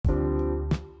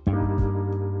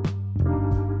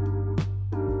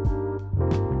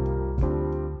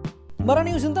मरा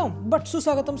नहीं जिंदा हूँ बट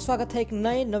स्वागत है एक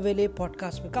नए नवेले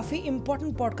पॉडकास्ट में। काफ़ी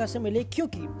इंपॉर्टेंट पॉडकास्ट है मेरे लिए,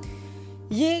 क्योंकि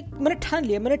ये मैंने ठान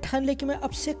लिया कि मैं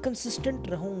अब से कंसिस्टेंट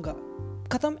रहूँगा।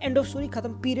 खत्म, एंड ऑफ स्टोरी,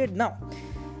 खत्म, पीरियड। नाउ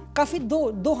काफ़ी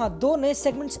दो नए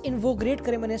सेगमेंट्स इन्वोग्रेट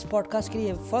करे मैंने इस पॉडकास्ट के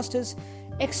लिए। फर्स्ट इज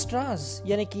एक्स्ट्राज,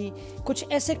 यानी कि कुछ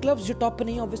ऐसे क्लब्स जो टॉप पे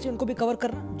नहीं है ऑब्वियसली उनको भी कवर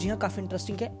करना। जी हाँ, काफ़ी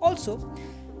इंटरेस्टिंग है। Also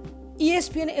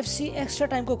ESPN FC extra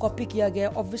time को कॉपी किया गया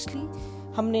ऑब्वियसली।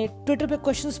 हमने ट्विटर पे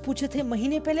क्वेश्चंस पूछे थे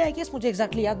महीने पहले, आई गेस, मुझे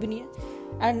एग्जैक्टली याद भी नहीं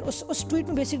है। एंड उस ट्वीट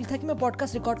में बेसिकली था कि मैं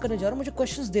पॉडकास्ट रिकॉर्ड करने जा रहा हूँ, मुझे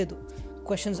क्वेश्चंस दे दो।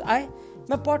 क्वेश्चंस आए,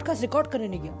 मैं पॉडकास्ट रिकॉर्ड करने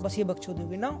नहीं गया, बस ये बकचोदी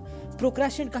हुई। नाउ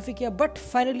प्रोक्रेस्टिनेट काफ़ी किया बट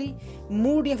फाइनली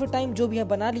मूड या फिर टाइम जो भी है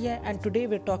बना लिया है। And today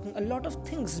we are talking a lot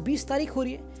of things. 20 तारीख हो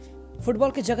रही है,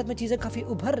 फुटबॉल के जगत में चीज़ें काफ़ी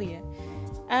उभर रही है।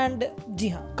 एंड जी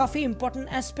हाँ, काफ़ी इंपॉर्टेंट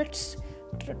एस्पेक्ट्स,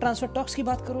 ट्रांसफर टॉक्स की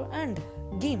बात करो and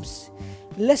games.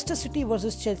 Leicester City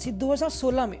versus Chelsea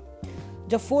 2016 में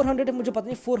जब 400 है, मुझे पता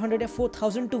नहीं 400 या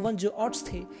 4000 to 1 जो ऑड्स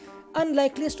थे,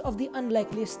 unlikeliest of the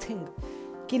unlikeliest thing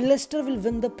कि Leicester will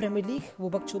win the Premier League, वो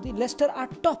बकचोदी। लेस्टर आर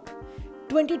टॉप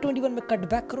 2021 में, कट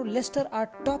बैक करो, लेस्टर आर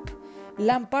टॉप।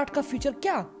 लैम्पार्ड का फ्यूचर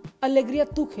क्या, अलेग्रिया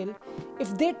Tuchel, if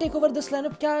they take over this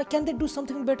lineup, क्या can they do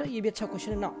something better, ये भी अच्छा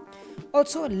क्वेश्चन है। Now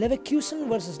also Leverkusen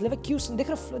versus Leverkusen, देख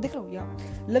रहे हो यहाँ,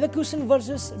 लेवरक्यूसन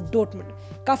वर्सेस डोर्टमुंड,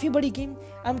 काफी बड़ी game.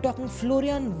 I am talking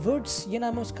Florian Wirtz, ये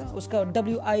नाम है उसका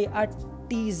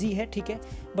WIRTZ है, ठीक है,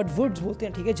 बट वर्ड्स बोलते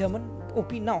हैं, ठीक है, जर्मन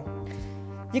OP। नाउ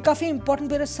ये काफ़ी इंपॉर्टेंट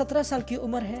प्लेयर है, 17 साल की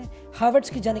उम्र है। हार्वर्ड्स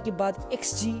के जाने के बाद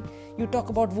XG, यू टॉक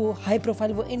अबाउट, वो हाई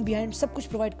प्रोफाइल, वो इन बिहाइंड सब कुछ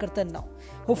प्रोवाइड करता है। नाउ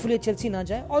होपफुली चेल्सी ना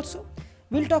जाए। Also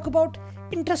will talk about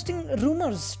interesting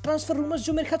rumours, transfer rumours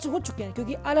जो मेरे ख्याल से हो चुके हैं,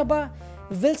 क्योंकि Alaba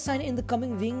will sign in the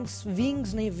coming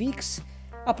weeks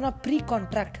अपना प्री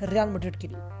कॉन्ट्रैक्ट रियल मैड्रिड के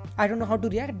लिए। I don't know how to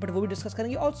react but वो भी डिस्कस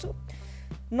करेंगे। ऑल्सो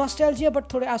नॉस्टैल्जिया,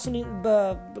 बट थोड़े आंसू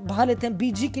बहा लेते हैं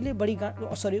BG के लिए,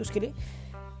 उसके लिए।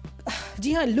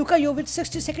 जी हाँ, लुका योविच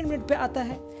 62nd मिनट पे आता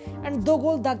है एंड 2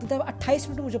 गोल दाग देता है। 28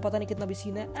 मिनट में मुझे पता नहीं कितना भी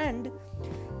सीन है। एंड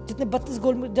जितने 32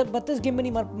 गोल में, जब 32 गेम में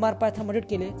नहीं मार पाया था मैड्रिड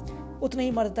के लिए, उतना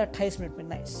ही मार देता है 28 मिनट में।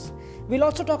 Nice. Will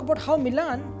also talk about how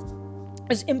Milan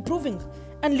is improving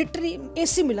and literally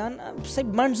AC मिलान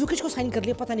मांडजुकिच को साइन कर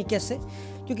लिया, पता नहीं कैसे,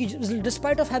 क्योंकि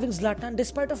despite of having ज़्लाटान,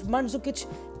 despite of मांडजुकिच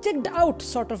kicked out,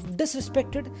 sort of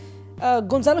disrespected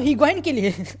Gonzalo हिगुआइन के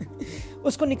लिए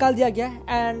उसको निकाल दिया गया।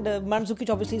 And मांडजुकिच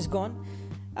obviously is gone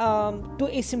to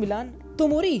AC Milan.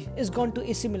 तोमोरी is gone to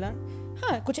AC मिलान।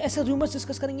 हाँ, कुछ ऐसे रूमर्स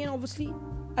डिस्कस करेंगे ऑब्वियसली।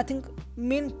 आई थिंक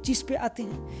मेन चीज़ पे आते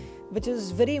हैं which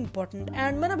is very important.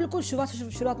 And मैं ना बिल्कुल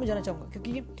शुरुआत में जाना चाहूँगा,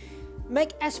 क्योंकि मैं एक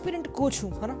एस्पिरेंट कोच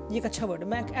हूँ, है ना, ये एक अच्छा वर्ड है,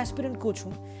 मैं एक एस्पिरेंट कोच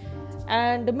हूँ।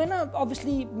 एंड मैं ना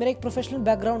ऑब्वियसली मेरा एक प्रोफेशनल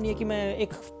बैकग्राउंड नहीं है कि मैं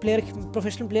एक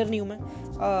प्रोफेशनल प्लेयर नहीं हूँ। मैं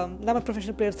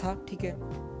प्रोफेशनल प्लेयर था, ठीक है।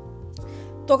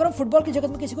 तो अगर हम फुटबॉल की जगत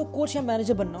में किसी को कोच या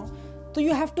मैनेजर बनना हो तो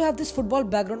you have to have this football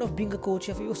background of being a coach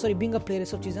या फिर बीइंग अ प्लेयर,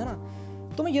 सब चीज़ है ना।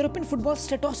 तो मैं यूरोपियन फुटबॉल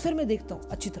स्ट्रेटोस्फीयर में देखता हूँ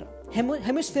अच्छी तरह,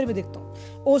 हेमिस्फीयर में देखता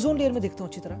हूँ, ओजोन लेयर में देखता हूँ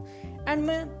अच्छी तरह। एंड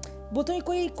मैं बोलता हूँ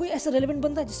कोई ऐसा रेलेवेंट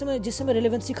बंदा है जिससे मैं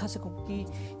रेलेवेंसी खा सकूँ कि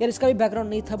यार इसका भी बैकग्राउंड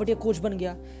नहीं था बट ये कोच बन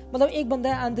गया। मतलब एक बंदा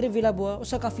है आंद्रे विलाबोआ,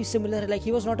 उसका काफ़ी सिमिलर है, like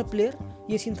he was not a player,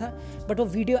 ये सीन था, बट वो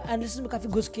वीडियो एनालिसिस में काफ़ी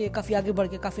घुस के काफ़ी आगे बढ़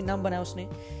के काफ़ी नाम बनाया उसने।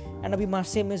 एंड अभी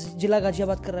मार्से में जिला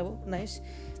गाजियाबाद कर रहा है वो। नाइस।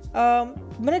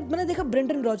 मैंने देखा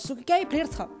ब्रेंडन रॉजर्स, क्या ये प्लेयर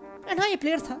था? एंड हाँ, ये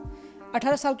प्लेयर था।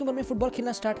 18 साल की उम्र में फुटबॉल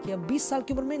खेलना स्टार्ट किया, 20 साल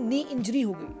की उम्र में नी इंजरी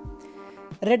हो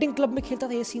गई। रेडिंग क्लब में खेलता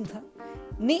था, ये सीन था।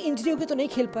 नी इंजरी हो गई तो नहीं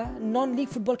खेल पाया, नॉन लीग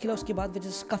फुटबॉल खेला उसके बाद, विच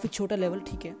इज़ काफ़ी छोटा लेवल,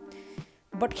 ठीक है,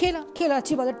 बट खेला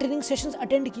अच्छी बात है। ट्रेनिंग सेशंस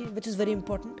अटेंड किए, विच इज़ वेरी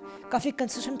इंपॉर्टेंट, काफ़ी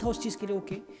कंसिस्टेंट था उस चीज़ के लिए,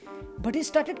 okay. But he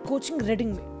started coaching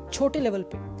Reading में, छोटे लेवल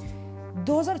पे।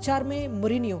 2004 में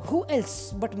Mourinho, who else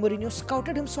but Mourinho,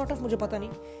 scouted him sort of, मुझे पता नहीं,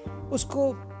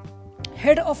 उसको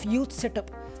head of youth setup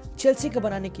Chelsea का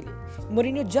बनाने के लिए।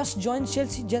 Mourinho just join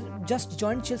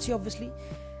Chelsea obviously.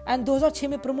 And 2006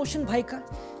 में प्रमोशन भाई का,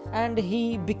 and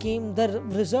he became the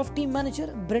reserve team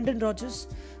manager Brendan Rodgers.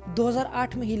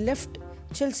 2008 में he left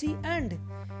Chelsea and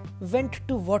went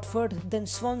to Watford, then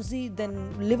Swansea, then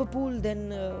Liverpool, then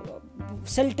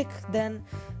Celtic,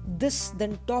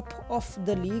 then top of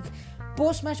the league.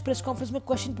 Post match press conference में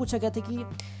question पूछा गया था कि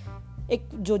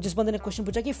जिस बंदे ने question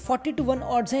पूछा कि 40 to 1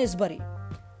 ऑड्स हैं इस बारी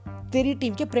तेरी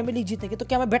टीम के प्रीमियर लीग जीतने के, तो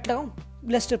क्या मैं बेट लगाऊं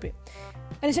लेस्टर पे?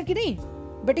 एंड ही सेड कि नहीं,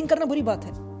 बेटिंग करना बुरी बात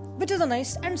है, which is a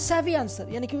nice and savvy answer.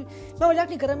 यानी कि मैं मजाक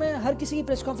नहीं कर रहा, मैं हर किसी की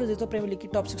प्रेस कॉन्फ्रेंस देखता हूँ प्रीमियर लीग की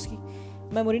टॉप 6 की।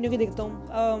 मैं मोरिनियो की देखता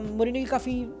हूँ, मोरिनियो की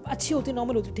काफ़ी अच्छी होती है,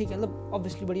 नॉर्मल होती है, ठीक है, मतलब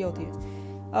ऑब्वियसली बढ़िया होती है।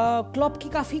 क्लॉप की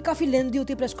काफ़ी लेंथी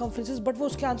होती है प्रेस कॉन्फ्रेंसेस, बट वो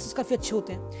उसके आंसर्स काफ़ी अच्छे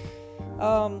होते हैं।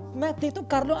 मैं देखता हूँ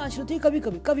कार्लो आंचेलोत्ती कभी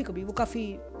कभी वो काफ़ी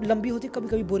लंबी होती है, कभी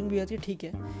कभी बोरिंग भी होती है, ठीक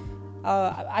है।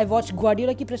 आई वॉच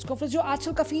ग्वार्डियोला की प्रेस कॉन्फ्रेंस जो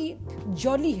आजकल काफ़ी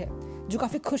जॉली है, जो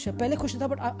काफ़ी खुश है, पहले खुश था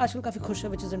बट आजकल काफ़ी खुश है,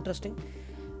 विच इज़ इंटरेस्टिंग।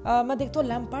 मैं देखता हूँ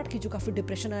लैम्पार्ड की जो काफ़ी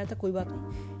डिप्रेशन आया था, कोई बात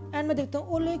नहीं, एंड मैं देखता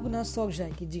हूँ ओले गुना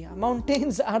सोल्जाई की, जी हाँ,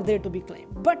 mountains are there to be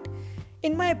climb. But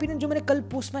in my opinion जो मैंने कल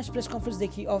पोस्ट मैच प्रेस कॉन्फ्रेंस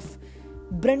देखी of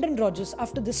Brendan Rodgers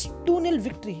after this 2-0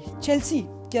 victory Chelsea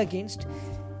के अगेंस्ट,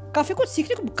 काफ़ी कुछ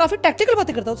सीखने को, काफ़ी टैक्टिकल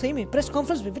बातें करता हूँ सही में प्रेस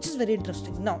कॉन्फ्रेंस में, which is very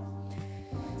interesting. Now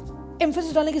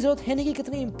emphasis डालने की जरूरत है नहीं कि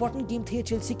कितनी इंपॉर्टेंट गेम थी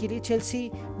चेल्सी के लिए। Chelsea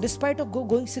despite of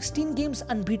going 16 games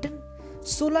unbeaten,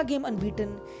 16 game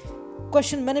unbeaten.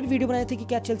 Question मैंने भी वीडियो बनाई थी कि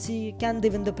क्या Chelsea can they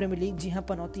win the Premier League, जी हाँ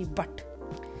पनौती, बट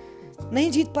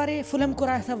नहीं जीत पा रहे। फुलहम को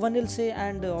रहा था 1-0 से,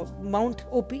 एंड माउंट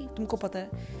ओपी तुमको पता है,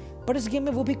 बट इस गेम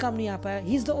में वो भी काम नहीं आ पाया।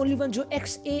 He is the only one जो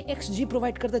XA XG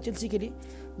प्रोवाइड करता है चेल्सी के लिए,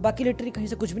 बाकी लिटरली कहीं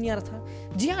से कुछ भी नहीं आ रहा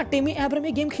था। जी हाँ, टेमी एब्राहम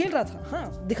ये गेम खेल रहा था,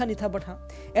 हाँ दिखा नहीं था, बट हाँ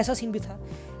ऐसा सीन भी था।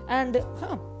 एंड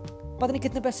हाँ पता नहीं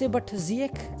कितने पैसे, but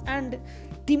Ziyech and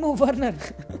Timo Werner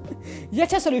ये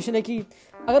अच्छा सोल्यूशन है कि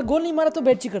अगर गोल नहीं मारा तो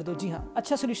बेंच ही कर दो। जी हाँ,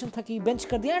 अच्छा सोल्यूशन था कि बेंच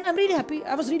कर दिया, and I am really happy,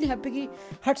 I was really happy कि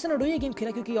हडसन ऑडोई ये गेम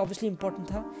खेला क्योंकि ऑब्वियसली इंपॉर्टेंट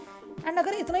था। एंड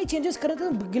अगर इतना ही चेंजेस करे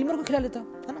तो गिलमोर को खिला लेता,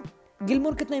 है ना,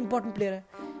 गिलमोर कितना इंपॉर्टेंट प्लेयर है,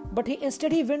 but he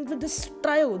instead he went with this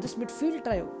trio, this midfield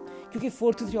trio, क्योंकि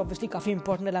 4-3 ऑब्वियसली काफ़ी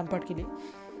इंपॉर्टेंट है लैम्पार्ड के लिए।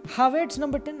 हावर्ट्स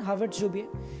नंबर 10, हावर्ट्स जो भी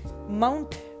है,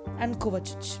 माउंट एंड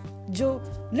कोवाचिच जो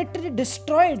लिटरली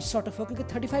डिस्ट्रॉयड सॉर्ट ऑफ, क्योंकि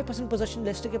 35% पोजीशन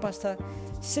लेस्टर के पास था,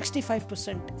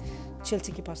 65%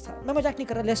 चेल्सी के पास था। मैं मजाक नहीं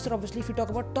कर रहा, Leicester obviously if you talk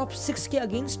about top 6 के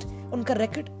अगेंस्ट उनका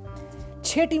रिकॉर्ड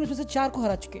 6 टीम्स में से 4 को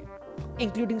हरा चुके,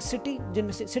 इंक्लूडिंग सिटी,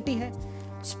 जिनमें से सिटी है,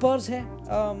 स्पर्स है,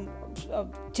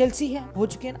 चेल्सी है, हो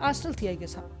चुके हैं, आर्सेनल थी आई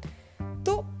गेस। हाँ,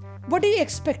 तो व्हाट डू यू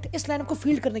एक्सपेक्ट इस लाइनअप को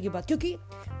फील्ड करने के बाद, क्योंकि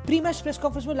प्री मैच प्रेस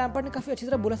कॉन्फ्रेंस में लैम्पार्ड ने काफ़ी अच्छी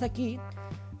तरह बोला था कि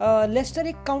लेस्टर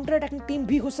एक काउंटर अटैकिंग टीम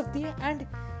भी हो सकती है एंड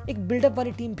एक बिल्डअप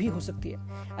वाली टीम भी हो सकती है।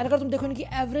 एंड अगर तुम देखो इनकी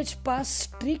एवरेज पास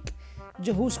स्ट्रीक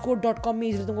जो whoscored.com में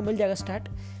इजीली तुमको मिल जाएगा स्टैट,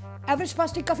 एवरेज पास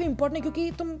स्ट्रीक काफ़ी इंपॉर्टेंट है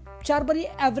क्योंकि तुम 4 बार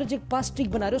ये एवरेज एक पास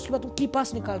स्ट्रीक बना रहे हो, उसके बाद तुम की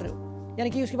पास निकाल रहे हो, यानी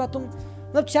कि उसके बाद तुम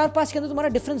मतलब 4 पास के अंदर तुम्हारा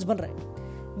डिफरेंस बन रहा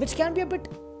है, which can be a bit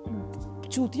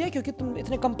चूतिया क्योंकि तुम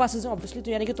इतने कम पासेस हैं ऑब्वियसली,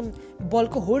 तो यानी कि तुम बॉल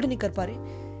को होल्ड नहीं कर पा रहे,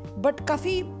 बट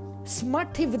काफ़ी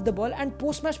स्मार्ट थी with the ball. And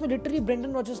post match में लिटरली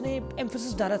ब्रेंडन रॉजर्स ने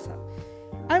एम्फेसिस डाला था।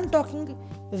 आई एम टॉकिंग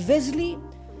वेजली,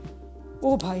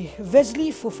 ओ भाई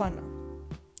वेजली फोफाना,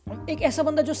 एक ऐसा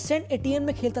बंदा जो सेंट एटियन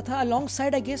में खेलता था along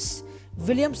side I guess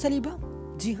William Saliba,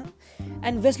 जी हाँ,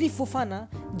 and Wesley Fofana,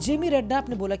 Jamie Redknapp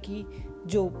ने बोला कि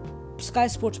जो स्काई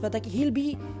स्पोर्ट्स पे था कि he will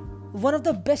be one of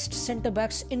the best centre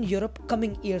backs in Europe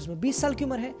coming years में। 20 साल की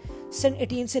उम्र है, सेंट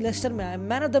एटियन से लेस्टर में आया,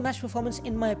 man of the match performance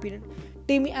in my opinion,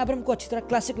 Tammy Abraham को अच्छी तरह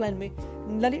क्लासिक लाइन में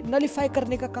नलीफाई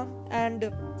करने का काम, and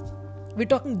we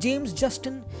talking James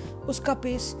Justin, उसका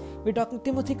pace, we talking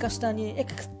Timothy Castagne,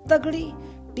 एक तगड़ी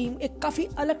टीम, एक काफ़ी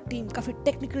अलग टीम, काफ़ी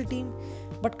टेक्निकल टीम,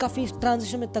 बट काफ़ी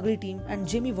ट्रांजिशन में तगड़ी टीम। एंड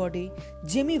जेमी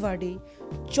वार्डी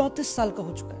 34 साल का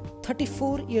हो चुका है,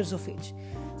 34 ईयर्स ऑफ एज।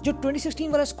 जो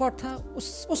 2016 वाला स्क्वाड था उस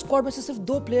स्क्वाड में से सिर्फ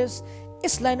 2 प्लेयर्स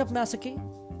इस लाइनअप में आ सके,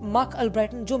 मार्क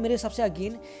अल्ब्राइटन जो मेरे हिसाब से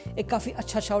अगेन एक काफ़ी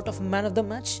अच्छा shout of man of the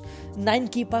match, 9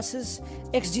 की पासेस,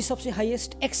 XG सबसे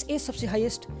हाईएस्ट, XA सबसे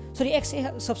हाईएस्ट, सॉरी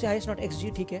XA सबसे हाईएस्ट नॉट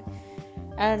XG, ठीक है।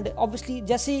 एंड ऑब्वियसली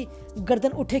जैसे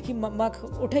गर्दन उठेगी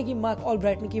मार्क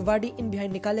अल्ब्राइटन की, वार्डी इन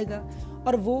बिहाइंड निकालेगा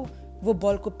और वो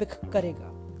बॉल को पिक करेगा।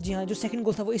 जी हाँ, जो सेकंड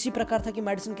गोल था वो इसी प्रकार था कि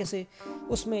मैडिसन कैसे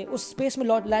उसमें उस स्पेस में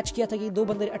लैच किया था कि 2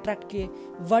 बंदे अट्रैक्ट किए,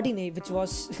 वार्डी ने, विच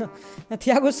वॉज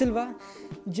थियागो सिल्वा,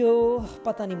 जो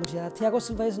पता नहीं मुझे यार, Thiago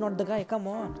Silva is not the guy, come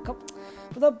on,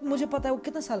 मतलब मुझे पता है वो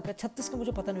कितने साल का, 36 का,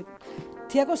 मुझे पता नहीं।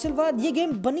 थियागो सिल्वा, ये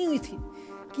गेम बनी हुई थी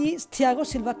कि थियागो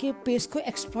सिल्वा के पेस को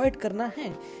एक्सप्लॉइट करना है।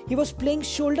 ही वॉज प्लेइंग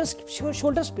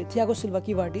शोल्डर्स पे थियागो सिल्वा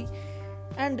की Vardy,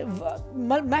 and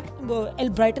Marc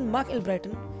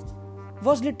Albrighton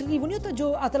was literally, वो नहीं होता जो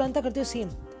अटलांटा करती है सेम,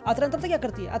 अटलांटा क्या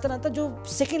करती है, अटलांटा जो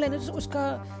सेकंड लाइन है उसका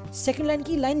सेकंड लाइन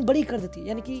की लाइन बड़ी कर देती है,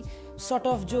 यानी कि सॉर्ट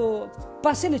ऑफ जो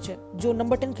पासेलिच है जो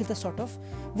नंबर 10 खेलता है सॉर्ट ऑफ,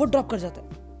 वो ड्रॉप कर जाता है,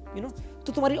 यू नो,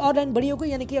 तो तुम्हारी और लाइन बड़ी हो गई,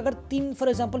 यानी कि अगर 3 फॉर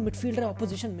एग्जांपल मिडफील्डर है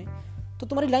ऑपोजिशन में तो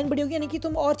तुम्हारी लाइन बड़ी होगी, यानी कि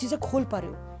तुम और चीज़ें खोल पा रहे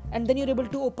हो, and then you are able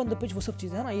to open the pitch, वो सब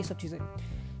चीज़ें है ना, ये सब चीज़ें।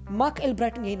 मार्क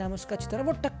एल्ब्राइटन यही नाम है उसका, अच्छी तरह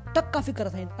वो टक काफ़ी कर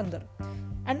रहा था अंदर,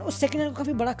 एंड उस सेकंड लाइन को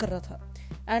काफ़ी बड़ा कर रहा था।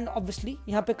 एंड ऑब्वियसली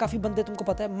यहाँ पे काफ़ी बंदे, तुमको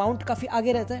पता है माउंट काफ़ी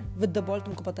आगे रहता है विद द बॉल,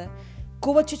 तुमको पता है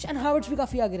कोवाचिच एंड हावर्ट्स भी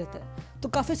काफ़ी आगे रहता है, तो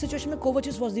काफ़ी सिचुएशन में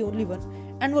Kovacic was the only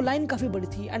one, and वो लाइन काफ़ी बड़ी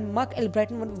थी, and Marc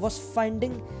Albrighton was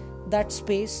finding that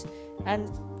space and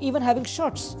even having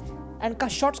shots, and का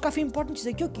शॉट्स काफ़ी इंपॉर्टेंट चीज़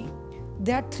है क्योंकि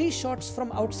they had 3 shots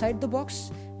from outside the box,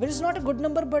 which is not a good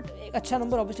number, but एक अच्छा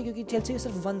नंबर ऑब्वियसली क्योंकि चेल्सी के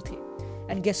सिर्फ 1 थे।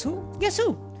 And guess who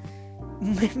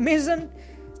Mason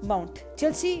Mount,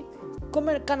 Chelsea को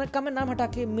मैं नाम हटा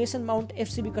के मेसन माउंट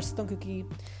FC भी कर सकता हूँ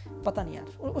क्योंकि पता नहीं यार,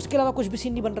 उसके अलावा कुछ भी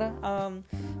सीन नहीं बन रहा।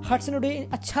 हडसन ओडोई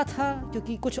अच्छा था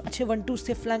क्योंकि कुछ अच्छे 1-2s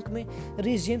थे फ्लैंक में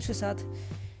रीस जेम्स के साथ,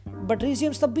 बट रीस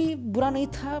जेम्स तब भी बुरा नहीं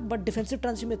था, बट डिफेंसिव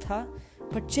ट्रांजिशन में था।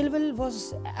 But Chilwell was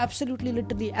absolutely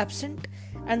literally absent,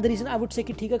 and the reason I would say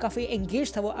कि ठीक है काफ़ी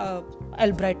एंगेज था वो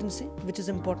एल्ब्राइटन से, which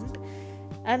is important.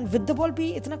 And with the ball भी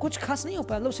इतना कुछ खास नहीं हो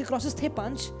पाया, मतलब उसके क्रॉसेस थे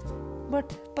 5,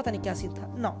 बट पता नहीं क्या सीन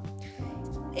था। नाउ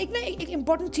एक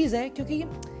इम्पॉर्टेंट चीज़ है, क्योंकि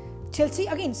चेल्सी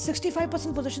अगेन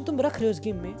 65% पोजीशन तुम रख रहे हो इस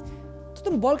गेम में, तो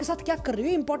तुम बॉल के साथ क्या कर रहे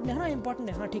हो, इम्पॉर्टेंट है ना, इम्पॉर्टेंट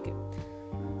है, हाँ ठीक है।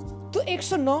 तो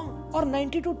 109 और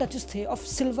 92 टचेस थे of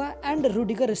Silva and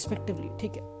Rudiger respectively,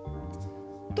 ठीक है।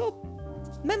 तो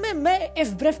मैं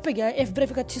एफ ब्रेफ पे गया। एफ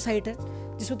ब्रेफ एक अच्छी साइट है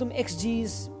जिसमें तुम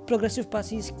XGs, प्रोग्रेसिव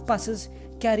पासेस,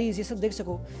 कैरीज, ये सब देख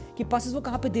सको कि पासेस वो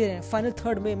कहाँ पे दे रहे हैं, फाइनल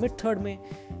थर्ड में, मिड थर्ड में,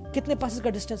 कितने पासेस का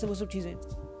डिस्टेंस है, वो सब चीज़ें।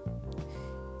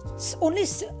 ओनली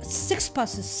 6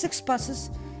 पासेस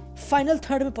फाइनल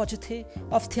थर्ड में पहुंचे थे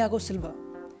of Thiago Silva.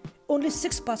 Only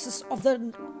 6 passes of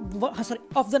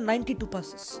the 92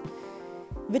 passes,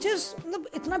 which is मतलब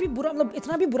इतना भी बुरा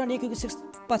नहीं है क्योंकि 6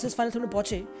 पासेस फाइनल थर्ड में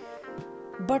पहुंचे,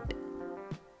 बट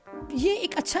ये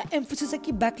एक अच्छा एम्फेसिस है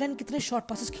कि बैकलाइन कितने शॉर्ट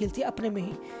पासेस खेलती है अपने में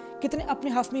ही, कितने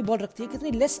अपने हाफ में बॉल रखती है,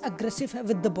 कितनी लेस अग्रेसिव है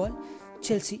with the ball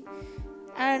Chelsea.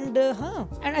 And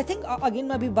and I think again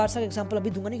मैं अभी बारसा का एग्जांपल अभी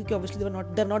दूंगा नहीं, क्योंकि obviously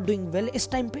they are not doing well इस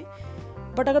टाइम पे,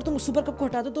 बट अगर तुम सुपर कप को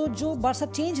हटा दो तो जो बारसा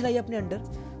चेंज लाई अपने अंडर,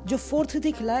 जो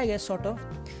 4-3-3 खिलाया गया सॉर्ट ऑफ,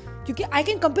 क्योंकि आई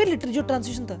कैन कंपेयर लिटरली जो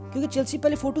ट्रांजिशन था, क्योंकि चेल्सी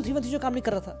पहले 4-2-3-1 जो काम नहीं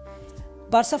कर रहा था,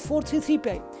 बारसा 4-3-3 पे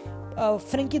आई,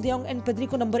 Frenkie de Jong and Pedri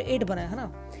को नंबर 8 बनाया, है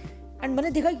ना। एंड मैंने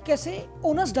देखा कि कैसे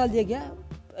ओनस डाल दिया गया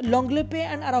लॉन्गले पे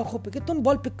एंड अराउखो पे कि तुम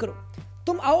बॉल पिक करो,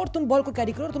 तुम आओ और तुम बॉल को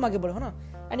कैरी करो और तुम आगे बढ़ो, है ना।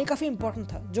 एंड ये काफी इंपॉर्टेंट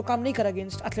था, जो काम नहीं करा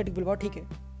अगेंस्ट एथलेटिक बिल्बाओ, ठीक है।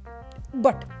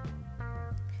 बट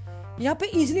यहाँ पे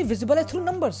इजीली विजिबल है थ्रू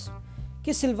नंबर्स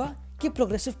कि सिल्वा की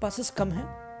प्रोग्रेसिव पासेस कम है।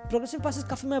 प्रोग्रेसिव पासेस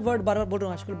काफी, मैं वर्ड बार बार बोल रहा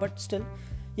हूँ आजकल, बट स्टिल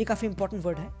ये काफी इंपॉर्टेंट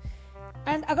वर्ड है।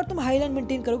 एंड अगर तुम हाई लाइन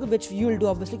मेंटेन करोगे, which you will do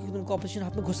obviously, क्योंकि तुमको ऑपोजिशन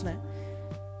हाथ में घुसना है,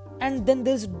 and then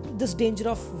there is this danger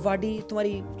of वाडी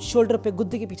तुम्हारी शोल्डर पे,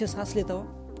 गुद्दे के पीछे सांस लेता हो,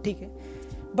 ठीक है।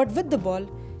 बट विद द बॉल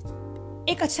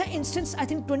एक अच्छा instance I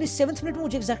think 27th minute में,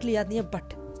 मुझे एक्जैक्टली याद नहीं है,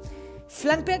 बट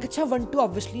फ्लैंक पे एक अच्छा 1-2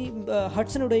 ऑब्वियसली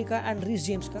हडसन ओडोई का एंड रीस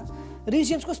जेम्स का। रीस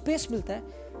जेम्स को स्पेस मिलता है,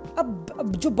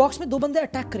 अब जो बॉक्स में 2 बंदे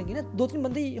अटैक करेंगे ना, 2-3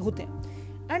 बंदे होते हैं,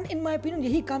 एंड इन माय ओपिनियन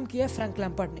यही काम किया है फ्रैंक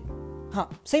लैम्पार्ड ने। हाँ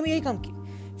सही में यही काम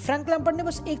किया फ्रैंक लैम्पार्ड ने,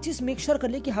 बस एक चीज मेक श्योर कर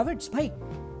ली कि हावर्ट्स भाई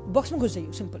बॉक्स में घुस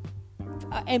जाइए, सिंपल।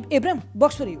 एब्राहम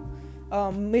बॉक्स पर ही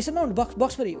हो, मेसन माउंट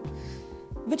बॉक्स पर ही हो,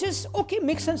 which is okay,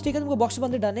 make sense, ठीक है, तुमको बॉक्स में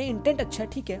बंदे डालने, इंटेंट अच्छा है,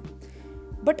 ठीक है।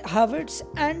 But Havertz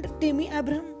and Temi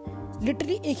Abraham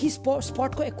literally एक ही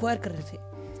स्पॉट को एक्वायर कर रहे थे।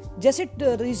 जैसे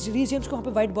रीस जेम्स को वहाँ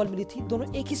पे वाइट बॉल मिली थी,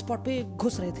 दोनों एक ही स्पॉट पे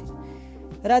घुस रहे थे,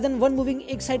 रादर देन वन मूविंग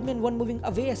एक साइड में वन मूविंग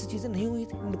अवे, ऐसी चीज़ें नहीं हुई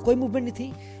थी, कोई मूवमेंट नहीं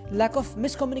थी, लैक ऑफ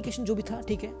मिसकम्युनिकेशन जो भी था,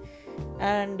 ठीक है।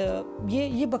 एंड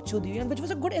ये बकचोदी हुई, which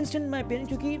was a good incident my opinion,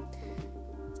 क्योंकि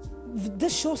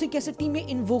दिस शो से कैसे टीम में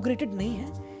इन्वोग्रेटेड नहीं है।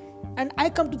 And I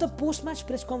come to the post match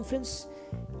press conference,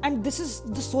 and this is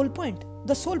the soul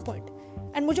point.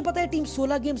 And मुझे पता है टीम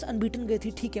 16 गेम्स अनबीटन गई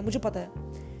थी, ठीक है, मुझे पता है,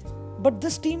 बट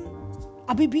दिस टीम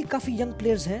अभी भी काफ़ी यंग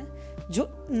प्लेयर्स हैं जो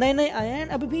नए आए हैं,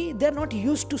 एंड अभी भी दे are not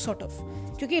used to sort of,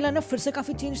 क्योंकि लाइनअप फिर से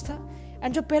काफ़ी चेंज था।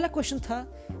 एंड जो पहला क्वेश्चन था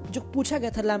जो पूछा गया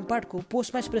था लैम्पार्ड को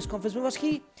पोस्ट मैच प्रेस कॉन्फ्रेंस में, वाज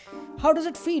कि how does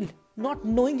it feel not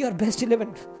knowing your best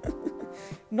 11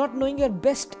 not knowing your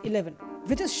best 11,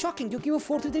 which is shocking, क्योंकि वो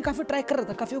 4-3-3 काफ़ी ट्राई कर रहा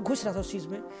था, काफ़ी वो घुस रहा था उस चीज़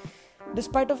में,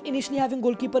 despite of initially having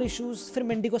goalkeeper issues, फिर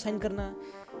मेंडी को साइन करना,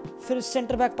 फिर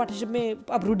सेंटर बैक पार्टनरशिप में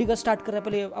अब रूडिगर स्टार्ट कर रहा है,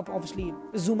 पहले अब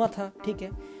ऑब्वियसली जुमा था, ठीक है।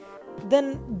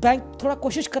 देन बैंक थोड़ा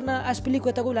कोशिश करना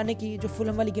एस्पिलिक्वेटा को लाने की, जो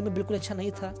फुलहम वाली गेम में बिल्कुल अच्छा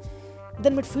नहीं था।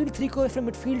 देन मिडफील्ड 3 को, फिर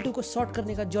मिडफील्ड 2 को सॉर्ट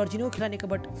करने का, जॉर्जिनो को खिलाने का,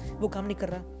 बट वो काम नहीं कर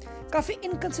रहा। काफ़ी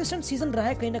इनकंसिस्टेंट सीजन रहा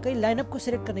है कहीं ना कहीं लाइनअप को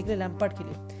सिलेक्ट करने के लिए लैम्पार्ड के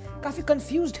लिए, काफ़ी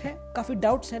कंफ्यूज्ड है, काफ़ी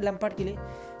डाउट्स हैं लैम्पार्ड के लिए,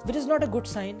 which is not a good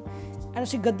sign, and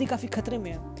उसकी गद्दी काफ़ी खतरे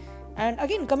में है। And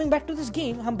again coming back to this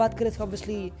game, हम बात कर रहे थे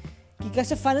ऑब्वियसली कि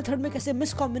कैसे फाइनल थर्ड में कैसे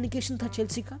मिसकम्युनिकेशन था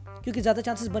चेल्सी का, क्योंकि ज़्यादा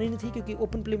चांसेस बनी नहीं थी, क्योंकि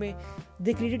ओपन प्ले में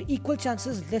they created equal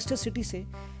chances Leicester City से।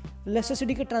 लेस्टर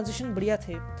सिटी के ट्रांजिशन बढ़िया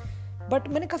थे, बट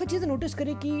मैंने काफ़ी चीज़ें नोटिस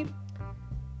करी कि,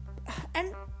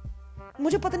 एंड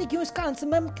मुझे पता नहीं क्यों इसका आंसर,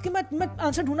 मैं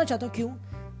आंसर ढूंढना चाहता हूँ क्यों,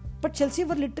 but Chelsea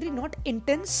were literally not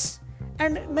intense.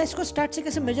 And मैं इसको स्टार्ट से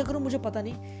कैसे मेजर करूँ मुझे पता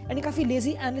नहीं, एंड काफ़ी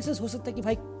लेजी एनालिसिस हो सकता है कि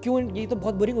भाई क्यों, ये तो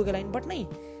बहुत बोरिंग हो गया लाइन, बट नहीं,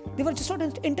 they were just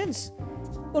not intense.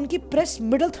 उनकी प्रेस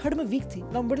मिडल थर्ड में वीक थी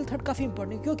ना, मिडल थर्ड काफ़ी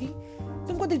इंपॉर्टेंट है, क्योंकि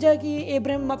तुमको दिख जाए कि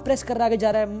एब्राहम प्रेस कर रहा आगे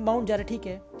जा रहा है, माउंट जा रहा है, ठीक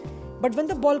है, but when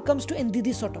the ball comes to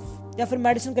Ndidi sort of, या फिर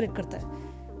मैडिसन करेक्ट करता है,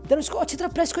 देन उसको अच्छी तरह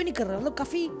प्रेस कोई नहीं कर रहा, मतलब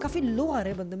काफ़ी लो आ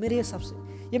रहे हैं बंदे मेरे हिसाब से,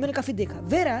 ये मैंने काफ़ी देखा।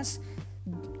 वेयर एज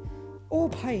ओ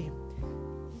भाई,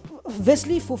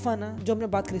 वेस्ली फोफाना जो हमने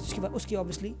बात करी उसकी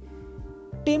ऑब्वियसली,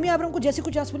 टेमी अब्राहम को जैसे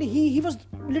कुछ आस बोली, ही वाज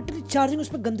लिटरली चार्जिंग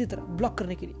उसमें गंदी तरह ब्लॉक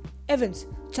करने के लिए, एवेंस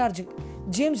चार्जिंग,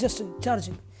 जेम्स जस्टिन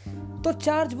चार्जिंग, तो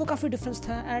चार्ज वो काफ़ी डिफरेंस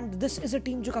था। And this is a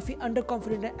team जो काफ़ी अंडर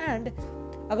कॉन्फिडेंट है। एंड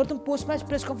अगर तुम पोस्ट मैच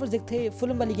प्रेस कॉन्फ्रेंस देखते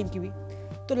फुलहम वाली गेम की भी,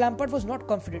 तो लैम्पार्ड वाज नॉट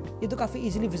कॉन्फिडेंट, ये तो काफ़ी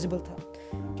इजीली विजिबल था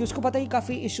कि उसको पता है कि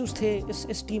काफ़ी इश्यूज थे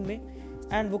इस टीम में,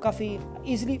 एंड वो काफ़ी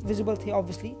इजीली विजिबल थे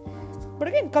obviously. But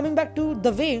again coming back to the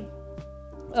way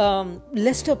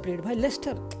Lester played, भाई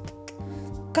लेस्टर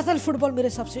कतल फुटबॉल मेरे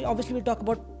हिसाब से। Obviously we talk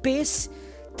about pace,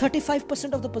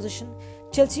 35% of the position,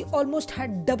 Chelsea almost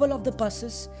had double of the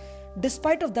passes.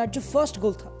 Despite of that जो first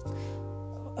goal था,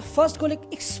 first goal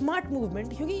एक smart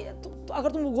movement, क्योंकि तो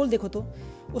अगर तुम वो गोल देखो तो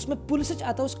उसमें पुलिसिच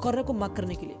आता है उस कॉर्नर को मार्क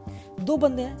करने के लिए। दो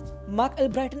बंदे हैं, मार्क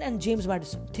एल्ब्राइटन एंड जेम्स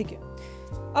मैडिसन, ठीक है।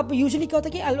 अब यूजुअली क्या होता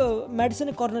है कि मैडिसन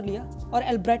ने कॉर्नर लिया और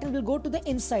एल्ब्राइटन will go to the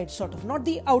inside sort of, not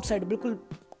the outside, बिल्कुल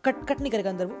कट नहीं करेगा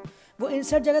अंदर, वो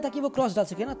इनसाइड जाएगा ताकि वो क्रॉस डाल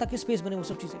सके ना, ताकि स्पेस बने, वो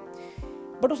सब चीज़ें।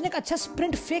 बट उसने एक अच्छा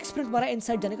फेक स्प्रिंट मारा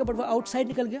इनसाइड जाने का, बट वो आउटसाइड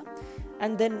निकल गया।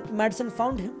 And then medicine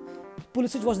found him,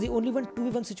 Pulisic was the only one,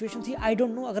 2v1 situation थी। आई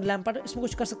डोंट नो अगर लैम्पार्ड इसमें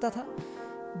कुछ कर सकता था,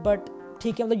 बट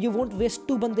ठीक है, मतलब यू वोंट वेस्ट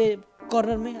 2 बंदे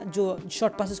कॉर्नर में जो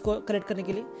शॉर्ट पासेस को करेक्ट करने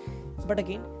के लिए। बट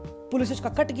अगेन पुलिसिच का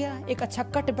कट गया, एक अच्छा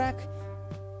कट बैक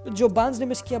जो बार्न्स ने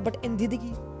मिस किया, बट इंदीदी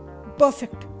की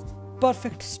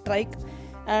परफेक्ट स्ट्राइक।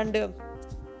 एंड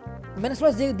मैंने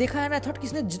थोड़ा देखा है ना, आई थॉट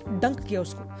किसने डंक किया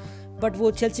उसको, बट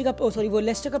वो चेल्सी का वो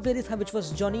लेस्टर का प्लेयर था, which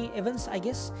was Johnny Evans I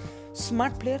guess,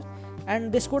 smart player,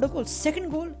 and they scored a goal. Second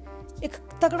goal एक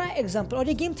तगड़ा एग्जांपल, और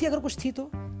ये गेम थी अगर कुछ थी तो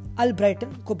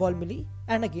एल्ब्राइटन को बॉल मिली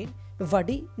एंड अगेन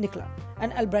वाडी निकला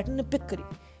एंड एल्ब्राइटन ने पिक करी।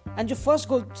 एंड जो फर्स्ट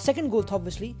गोल, सेकंड गोल था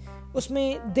ऑब्वियसली,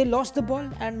 उसमें they lost the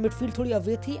ball and midfield थोड़ी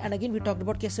अवे थी। And again we talked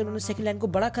about कैसे उन्होंने सेकंड लाइन को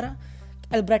बड़ा करा,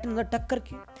 एल्ब्राइटन अंदर टक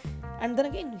करके, and then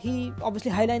again he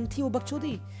obviously high line थी वो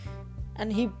बकचोदी,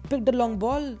 and he picked a long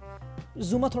ball,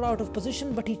 Zuma थोड़ा out of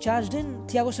position but he charged in.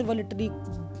 Thiago Silva literally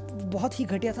बहुत ही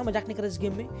घटिया था, मजाक नहीं कर रहा इस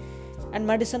गेम में। एंड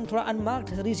मैडिसन थोड़ा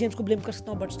अनमार्क्ड, रीस जेम्स को ब्लेम कर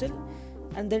सकता हूँ but still.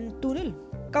 And then 2-0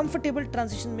 comfortable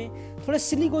transition में थोड़े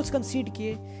सिली गोल्स कंसीड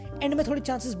किए, एंड में थोड़ी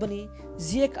चांसेस बनी,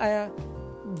 जिएक आया,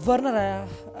 वर्नर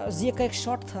आया, जिएक का एक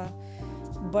शॉट था,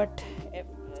 but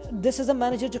this is a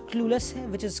manager जो क्लूलेस है,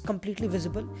 which is completely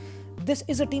visible. This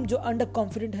is a team जो अंडर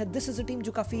कॉन्फिडेंट है, दिस इज अ टीम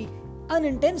जो काफ़ी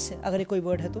अनइंटेंस है अगर ये कोई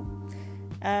वर्ड है तो।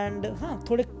 एंड हाँ,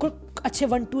 थोड़े अच्छे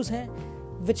 1-2s हैं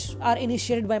which are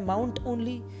initiated by mount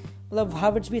only, मतलब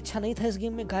हावर्ड्स भी अच्छा नहीं था इस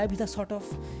गेम में, गायब भी था sort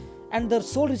of. And the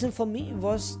soul reason for me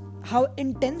was how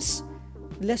intense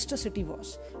Leicester City was,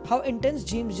 how intense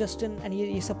James Justin and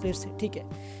ये सब प्लेयर्स थे, ठीक है,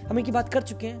 हम इनकी बात कर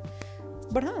चुके हैं।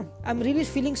 बट हाँ, आई am really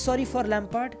feeling sorry for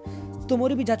Lampard,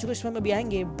 तोमोरी भी जा चुके इस समय अभी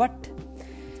आएंगे, but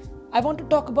I want to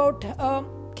talk about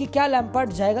कि क्या लैम्पार्ड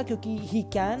जाएगा, क्योंकि ही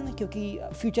कैन, क्योंकि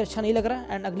फ्यूचर अच्छा नहीं लग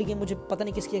रहा। एंड अगली गेम मुझे पता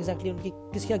नहीं किसकी एग्जैक्टली उनकी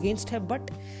किसके अगेंस्ट है,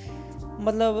 बट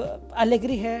मतलब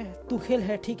अलेग्री है, तुखेल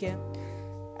है, ठीक है।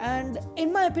 एंड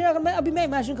इन माई ओपिनियन अगर मैं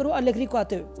इमेजिन करूँ अलेग्री को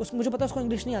आते हुए, मुझे पता है उसको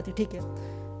इंग्लिश नहीं आती, ठीक है,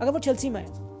 अगर वो चेल्सी में आए,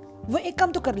 वो एक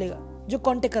काम तो कर लेगा जो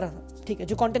कॉन्टे करा था, ठीक है,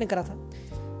 जो कॉन्टे ने करा था।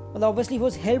 मतलब obviously he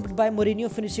was helped by Mourinho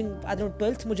finishing I don't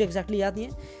 12th, मुझे एग्जैक्टली याद नहीं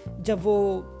है, जब वो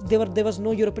there was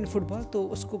no European football, तो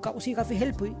उसकी काफ़ी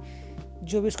हेल्प हुई,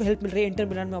 जो भी उसको हेल्प मिल रही है इंटर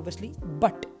मिलान में ऑब्वियसली।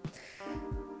 बट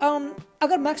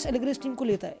अगर मैक्स एलेग्री इस टीम को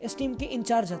लेता है, इस टीम के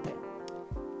इंचार्ज आता है,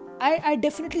 I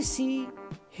definitely see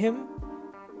him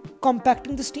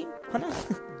compacting this team, है ना,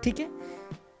 ठीक है,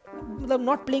 मतलब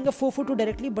not playing a 4-4-2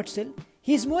 directly, but still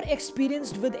he is more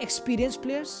experienced with experienced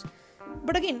players.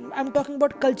 But again, I'm talking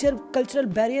about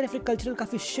cultural barrier, फिर cultural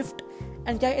काफ़ी shift,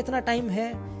 and क्या इतना टाइम है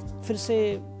फिर से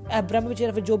अब्रामोविच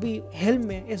या फिर जो भी हेल्म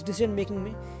में इस डिसीजन मेकिंग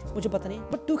में, मुझे पता नहीं।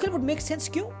 बट टुखेल वुड मेक सेंस,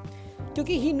 क्यों?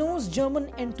 क्योंकि ही नोज जर्मन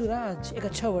एंटुराज, एक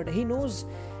अच्छा वर्ड है, ही नोज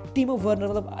टीमो वर्नर,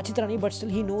 मतलब अच्छी तरह नहीं but still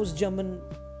he knows German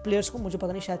players को, मुझे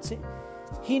पता नहीं शायद से,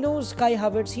 he knows Kai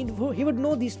Havertz, he would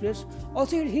know these players.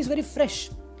 Also he is very fresh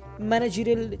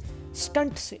managerial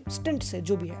stunt से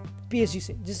जो भी है PSG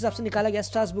से, जिस हिसाब से निकाला गया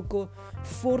स्ट्रासबर्ग को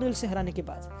 4-0 से हराने के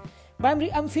बाद। But I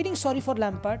am feeling sorry for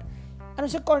Lampard, and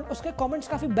उसके कमेंट्स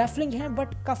काफ़ी बैफलिंग हैं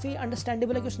बट काफ़ी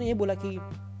अंडरस्टैंडेबल है कि उसने ये बोला कि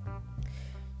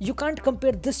you can't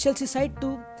compare this Chelsea side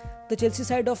to the Chelsea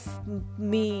side of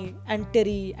me and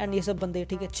Terry and ये सब बंदे,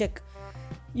 ठीक है, चेक,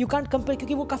 यू कांट कंपेयर,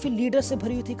 क्योंकि वो काफ़ी लीडर से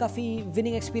भरी हुई थी, काफ़ी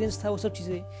विनिंग एक्सपीरियंस था, वो सब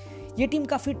चीज़ें। ये टीम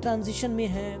काफ़ी ट्रांजिशन में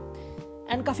है,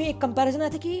 एंड काफ़ी एक कंपैरिजन आया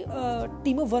था कि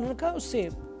टीमो वर्नर का उससे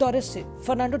टॉरेस से,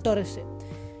 फर्नांडो टॉरेस से,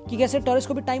 कि कैसे टॉरेस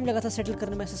को भी टाइम लगा था सेटल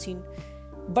करने में ऐसा scene,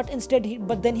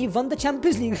 but then he won the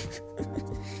Champions League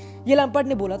ये लैम्पार्ड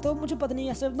ने बोला। तो मुझे पता नहीं,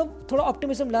 ऐसा मतलब थोड़ा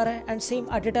ऑप्टिमिज्म ला रहा है। एंड सेम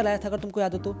आर्टेटा लाया था, अगर तुमको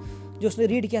याद हो तो, जो उसने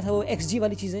रीड किया था वो XG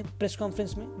वाली चीज़ें प्रेस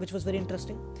कॉन्फ्रेंस में, which was very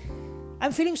interesting. I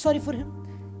am feeling sorry for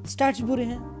him. Stats बुरे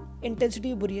हैं, इंटेंसिटी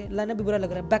भी बुरी है, लाइनअप भी बुरा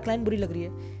लग रहा है, बैकलाइन बुरी लग रही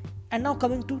है। And now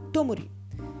coming to Tomori,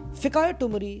 Fikayo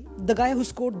Tomori, the guy who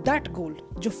scored that goal,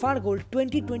 जो फार गोल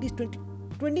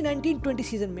 2019-20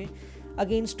 सीजन में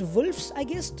against Wolves, I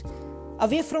guess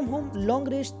away from home, long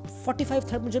range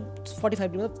 45 मुझे 45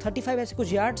 मतलब 35 ऐसे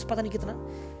कुछ यार्ड्स, पता नहीं कितना,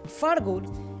 फार गोल।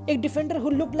 एक defender who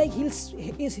look like he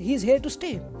is here to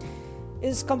stay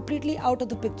is completely out of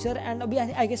the picture. And अभी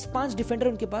आई गेस 5 डिफेंडर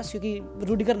उनके पास, क्योंकि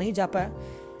रूडिगर नहीं जा पाया।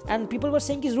 एंड पीपल वर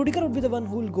सेइंग कि Rudiger would be the one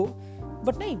who will go,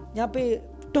 but नहीं, यहाँ पे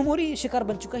टोमोरी शिकार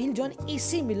बन चुका। He will join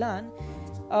AC Milan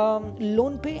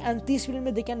loan पे एंड 30 मिलियन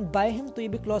में दे कैन बाय हिम, तो ये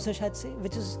भी क्लॉज है शायद से,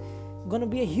 which is gonna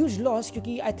be a huge loss,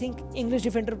 क्योंकि I think English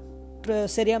defender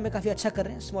Serie A में काफ़ी अच्छा कर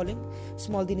रहे हैं।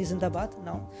 स्मॉल दीनी जिंदाबाद।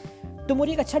 नाउ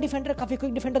टोमोरी एक अच्छा डिफेंडर, काफ़ी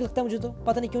क्विक डिफेंडर लगता है मुझे, तो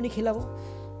पता नहीं क्यों नहीं खेला वो।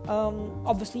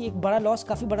 ऑब्वियसली एक बड़ा लॉस,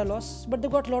 काफ़ी बड़ा loss, but they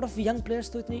got lot of young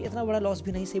players, तो इतना बड़ा लॉस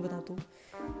भी नहीं, सही बताऊँ तो।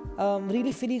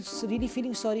 रियली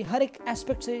फीलिंग सॉरी, हर एक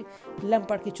एस्पेक्ट से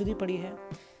लैम्पार्ड की चुदी पड़ी है।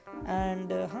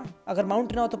 एंड हाँ, अगर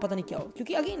माउंट ना हो तो पता नहीं क्या हो,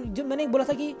 क्योंकि अगेन जो मैंने बोला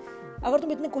था कि अगर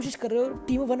तुम इतनी कोशिश कर रहे हो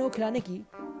टीम वन को खिलाने की,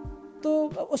 तो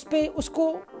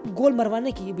उसको गोल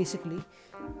मरवाने की बेसिकली,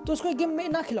 तो उसको एक गेम में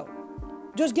ना खिलाओ।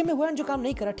 जो इस गेम में हुआ है, जो काम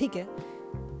नहीं करा, ठीक है,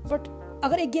 बट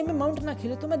अगर एक गेम में माउंट ना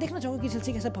खेले तो मैं देखना चाहूँगा कि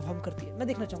चेल्सी कैसे परफॉर्म करती है, मैं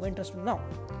देखना चाहूँगा। इंटरेस्टिंग। नाउ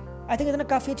आई थिंक इतना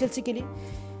काफ़ी है चेल्सी के लिए।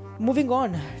 Moving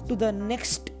on to the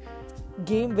next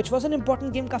game which was an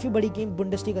important game, काफ़ी बड़ी गेम,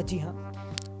 बुंडेसलीगा। जी हाँ,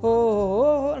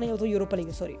 हो नहीं, वो तो यूरोपा लीग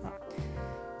है, सॉरी। हाँ,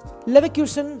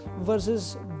 Leverkusen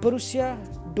versus Borussia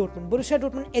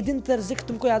Dortmund. Edin Terzic,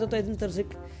 तुमको याद हो तो एडिन टर्जिक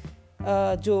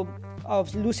जो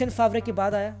लूसियन फावरे के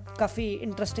बाद आया, काफ़ी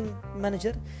इंटरेस्टिंग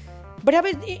मैनेजर। बट यहाँ पे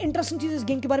इंटरेस्टिंग चीज़ इस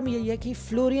गेम के बारे में यही है कि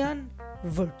फ्लोरियन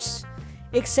वर्ट्स,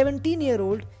 एक 17 ईयर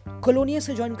ओल्ड कोलोनिया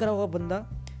से ज्वाइन करा हुआ बंदा,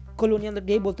 कोलोनिया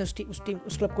यही बोलते हैं उस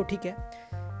क्लब को, ठीक है।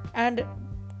 एंड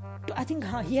आई थिंक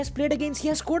हाँ, he has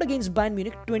scored against Bayern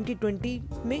Munich 2020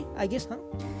 में, आई गेस। हाँ,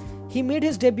 he made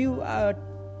his debut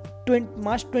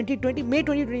March 2020 मई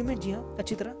 2020 में। जी हाँ,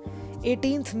 अच्छी तरह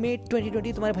 18 मई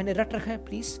 2020 तुम्हारे भाई ने रट रखा है,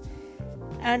 प्लीज़।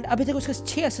 एंड अभी तक उसके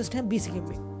 6 असिस्ट हैं 20 गेम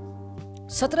में।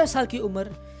 17 साल की उम्र,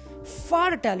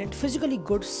 far talent, physically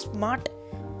good, smart,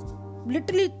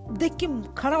 literally देख के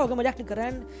खड़ा होगा, मजाक नहीं कर रहा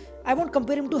है। And I won't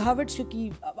compare him to Havertz,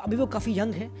 क्योंकि अभी वो काफ़ी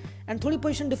यंग है एंड थोड़ी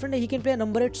पोजीशन डिफरेंट है। He can play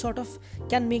number 8 sort of,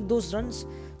 can make those runs.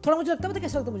 थोड़ा मुझे लगता है,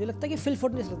 कैसा लगता है, मुझे लगता है कि फिल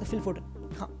फोर्टन जैसा लगता है, फिल फोर्टन।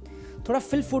 हाँ, थोड़ा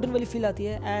फिल फोर्टन वाली फील आती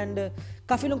है। एंड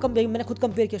काफ़ी लोग मैंने खुद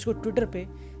कंपेयर किया उसको ट्विटर पे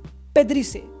पेद्री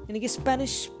से, यानी कि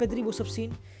स्पेनिश पेद्री, वो सब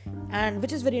scene. And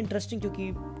which is very interesting,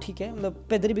 क्योंकि ठीक है, मतलब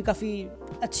पेद्री भी काफ़ी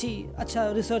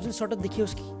अच्छा रिसर्च सॉर्ट ऑफ दिखी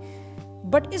उसकी।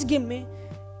 बट इस गेम में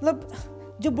मतलब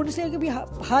जो बुंडेसलीगा के भी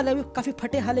हाल है, काफ़ी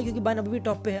फटे हाल है, क्योंकि बायर्न अभी भी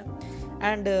टॉप पे है।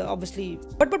 एंड ऑब्वियसली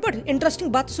बट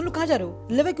इंटरेस्टिंग बात तो सुन लो, कहाँ जा रहे हो।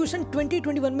 लेवरकुसेन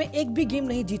 2021 में एक भी गेम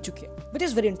नहीं जीत चुके हैं, विच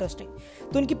इज़ वेरी इंटरेस्टिंग।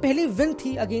 तो इनकी पहली विन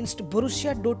थी against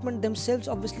Borussia Dortmund themselves,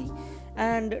 obviously.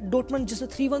 And Dortmund जिसने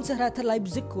 3-1 से हराया था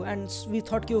लाइप्जिग को, एंड वी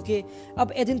थॉट कि ओके,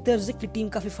 अब एडिन टर्जिक की टीम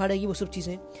काफ़ी फाड़ेगी, वो सब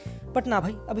चीज़ें। बट ना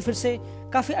भाई, अभी फिर से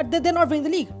काफ़ी they are not winning the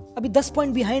league, अभी 10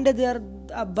 पॉइंट बिहाइंड है, they are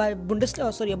by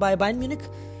Bayern Munich,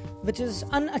 which is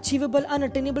unachievable,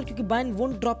 unattainable, क्योंकि Bayern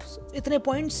won't drop इतने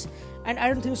points, and I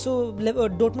don't think so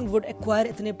Dortmund would acquire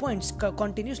इतने points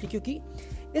continuously, क्योंकि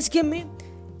इस game में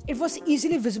it was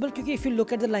easily visible, क्योंकि if you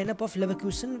look at the lineup of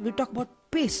Leverkusen, we talk about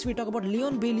pace, we talk about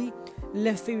Leon Bailey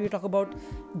left wing, we talk about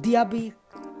Diaby,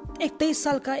 एक 23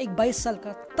 साल का, एक 22 साल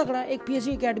का तगड़ा, एक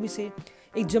PSG अकेडमी से,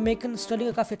 एक जमैकन स्टर्लिंग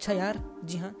का काफ़ी अच्छा यार।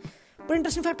 जी हाँ, पर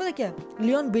इंटरेस्टिंग फैक्ट पता है क्या है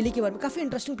लियोन बेली के बारे में, काफ़ी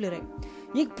इंटरेस्टिंग प्लेयर है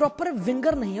ये। एक प्रॉपर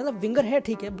विंगर नहीं है, मतलब विंगर है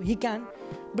ठीक है, ही कैन,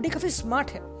 बट ये काफ़ी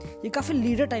स्मार्ट है, ये काफ़ी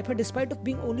लीडर टाइप है, डिस्पाइट ऑफ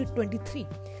बीइंग ओनली 23।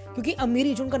 क्योंकि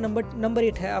अमीरी जो उनका नंबर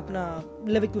 8 है अपना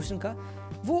लेवरकुसेन का,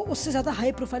 वो उससे ज़्यादा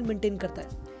हाई प्रोफाइल मेंटेन करता है।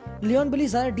 लियोन बेली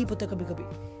ज़्यादा डीप होता है कभी कभी।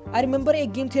 आई रिमेंबर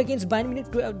एक गेम थी अगेंस्ट बायर्न म्यूनिख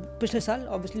पिछले साल,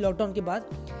 ऑब्वियसली लॉकडाउन के बाद,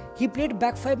 ही प्लेड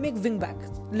बैक 5 में एक wing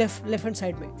back left hand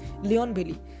side में, Leon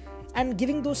Bailey, and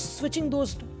giving those switching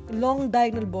those long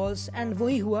diagonal balls. And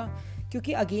वही हुआ,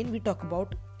 क्योंकि अगेन वी टॉक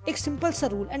अबाउट एक सिंपल सा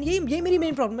रूल, एंड यही मेरी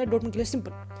मेन प्रॉब्लम है डॉर्टमुंड के लिए,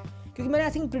 सिंपल। क्योंकि मैंने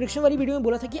आई थिंक प्रेडिक्शन वाली वीडियो में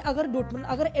बोला था कि अगर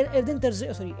एडिन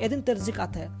टर्जिक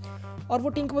आता है और वो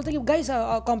टीम को बोलता है कि गाइस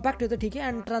कॉम्पैक्ट होता है, ठीक है,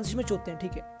 एंड ट्रांजिशन में चोते हैं,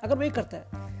 ठीक है, अगर वो ये करता है,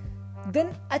 then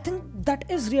I think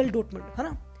that is real Dortmund, है ना।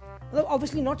 मतलब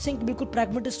ऑब्वियसली नॉट सेइंग बिल्कुल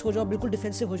प्रैग्मेटिस्ट हो जाओ, बिल्कुल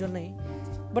डिफेंसिव हो जाओ, नहीं,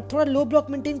 बट थोड़ा लो ब्लॉक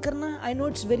मेंटेन करना। I know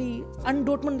it's very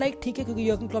unDortmund like, ठीक है, क्योंकि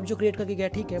यर्गन क्लॉप जो क्रिएट करके गया,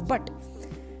 ठीक है, बट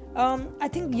आई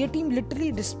थिंक ये team literally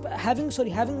having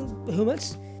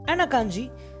Hummels and Akanji,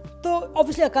 तो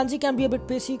obviously Akanji can be a bit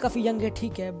pacy, काफ़ी यंग है,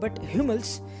 ठीक है, बट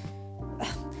ह्यूमल्स,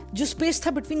 जो स्पेस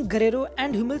था बिटवीन गरेरो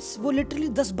एंड ह्यूमल्स, वो लिटरली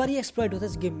 10 बार ही एक्सप्लॉइट होता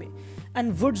है इस गेम में।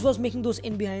 And Wirtz was making those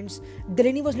in behinds,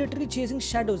 Delaney was literally chasing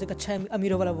shadows, एक अच्छा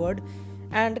अमीरो वाला वर्ड,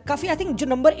 एंड काफ़ी आई थिंक जो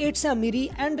नंबर 8 से Amiri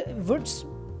and Wirtz,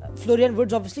 Florian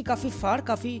Wirtz obviously काफ़ी फार,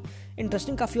 काफ़ी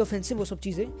इंटरेस्टिंग, काफ़ी ऑफेंसिव वो सब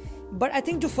चीज़ें. बट आई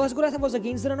थिंक जो फर्स्ट गोल आया था was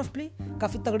against the run of play,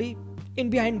 काफ़ी तगड़ी in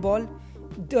behind ball,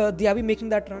 दियाबी making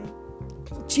that run,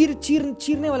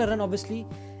 चीरने वाला रन ऑब्वियसली,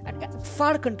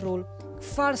 फार कंट्रोल,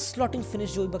 फार स्लॉटिंग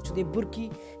फिनिश जो बकचोदी, Burki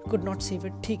could not save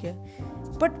it, ठीक है.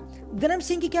 But then I am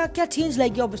seeing कि क्या चेंज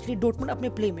लाएगी ऑब्वियसली डॉर्टमुंड अपने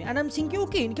प्ले में, एंड आई एम सीइंग कि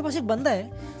ओके इनके पास एक बंदा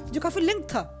है जो काफ़ी लिंक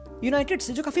था यूनाइटेड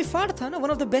से, जो काफ़ी फार था ना, one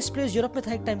of the best players Europe में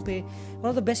था एक टाइम पे, one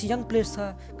of the best young players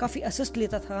था, काफ़ी असिस्ट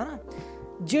लेता था ना,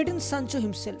 जेडन सांचो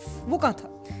हिमसेल्फ. वो कहाँ था?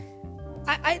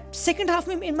 सेकेंड हाफ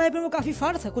में इन माय ओपिनियन वो काफ़ी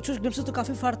फार था, कुछ ग्लिम्सेस तो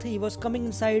काफ़ी फार थे. He was coming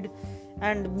inside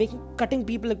and making cutting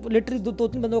people, literally दो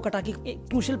तीन बंदों को कटा के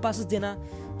क्रूशियल पासेस देना.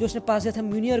 जो उसने पास दिया था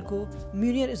म्यूनियर को,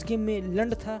 म्यूनियर इस गेम में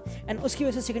लंड था एंड उसकी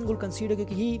वजह से सेकंड गोल कंसीडर,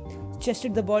 क्योंकि ही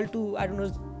chested the ball to I don't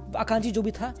no अकांजी जो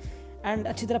भी था, एंड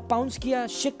अच्छी तरह बाउंस किया.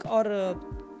 शिक और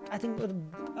आई थिंक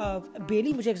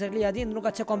बेली, मुझे एग्जैक्टली याद है, इन दोनों का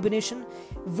अच्छा कॉम्बिनेशन.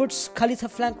 वुड्स खाली था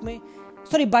फ्लैंक में,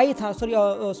 सॉरी बाई था, सॉरी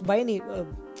बाई नहीं,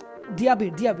 दियाबी,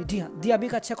 जी हाँ, दियाबी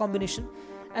का अच्छा कॉम्बिनेशन.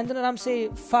 एंड देन आराम से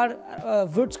फार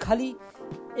वुड्स खाली,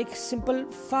 एक सिंपल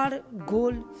फार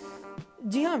गोल.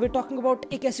 जी हाँ, वी टॉकिंग अबाउट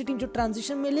एक ऐसी टीम जो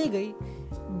ट्रांजिशन में ले गई,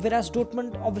 वेरास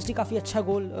डॉर्टमुंड ऑब्वियसली काफ़ी अच्छा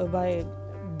गोल बाय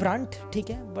ब्रांट, ठीक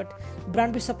है, बट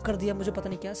ब्रांट भी सब कर दिया, मुझे पता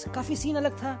नहीं क्या, काफ़ी सीन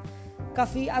अलग था,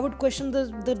 काफ़ी I would question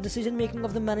the decision making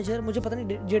of the manager. मुझे पता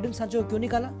नहीं जेडन सांचो क्यों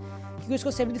निकाला, क्योंकि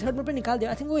उसको 73rd मिनट पे निकाल दिया.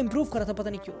 आई थिंक वो इम्प्रूव करा था, पता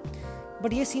नहीं क्यों,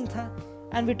 बट ये सीन था.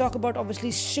 And we talk about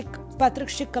obviously Patrik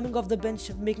Schick coming off the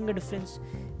bench making a difference.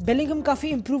 Bellingham काफ़ी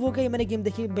इंप्रूव हो गया, मैंने गेम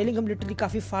देखी, बेलिंगम लिटरली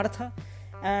काफ़ी फार था.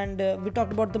 And we talk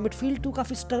about the midfield too,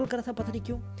 काफ़ी स्ट्रगल करा था, पता नहीं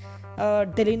क्यों,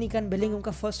 डेलेनी का एंड बेलिंगम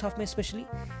का फर्स्ट हाफ में स्पेशली.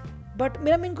 बट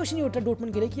मेरा मेन क्वेश्चन ये होता है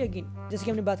डॉर्टमुंड के लिए कि अगेन जैसे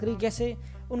कि हमने बात करी कैसे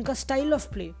उनका स्टाइल ऑफ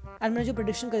प्ले, एंड मैंने जो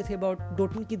प्रेडिक्शन करी थी अबाउट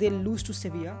डॉर्टमुंड की दे लूज टू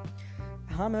सेविया,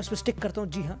 हाँ मैं उस पर स्टिक करता हूँ,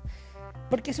 जी हाँ.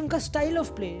 बट कैसे उनका style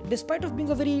of play despite of being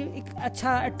a very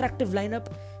अच्छा अट्रैक्टिव लाइनअप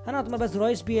है ना, तुम्हारे पास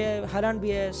रॉयस भी है, हालांड भी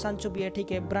है, सांचो भी है,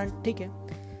 ठीक है, ब्रांड ठीक है,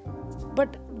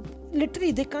 but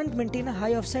literally they can't maintain a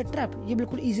high offside trap. ये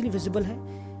बिल्कुल इजीली विजिबल है.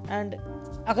 एंड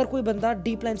अगर कोई बंदा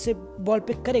डीप लाइन से बॉल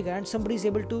पिक करेगा and somebody is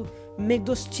able to make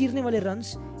those चीरने वाले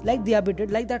runs like Diaby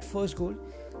did, like that first goal,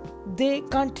 they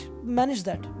can't manage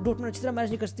that. Dortmund अच्छी तरह मैनेज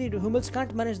नहीं कर सकती, Hummels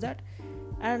can't manage that,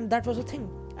 and that was a thing.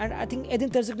 And I think Edin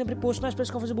टर्जिक ने अपनी post match press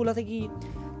conference में बोला था कि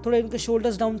थोड़े उनके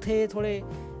शोल्डर्स डाउन थे, थोड़े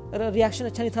रिएक्शन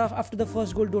अच्छा नहीं था after the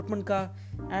first goal Dortmund का.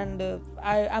 And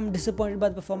I am disappointed by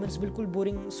the performance, बिल्कुल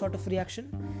boring sort of reaction.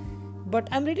 But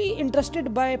I am really interested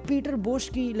by Peter Bosz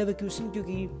की लेवरक्यूसेन,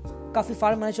 क्योंकि काफ़ी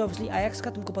फार मैच ऑब्वियसली आयैक्स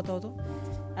का, तुमको पता हो तो.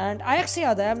 एंड आयैक्स से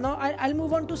याद आया, now I will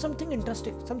move on to something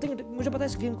interesting, something मुझे पता है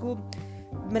इस गेम को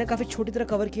मैंने काफ़ी छोटी तरह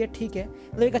कवर किया, ठीक है,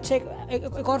 मतलब एक अच्छा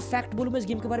एक और फैक्ट बोलूँ मैं इस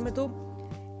गेम के बारे में, तो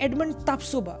एडमंड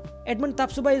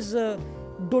ताप्सोबा इज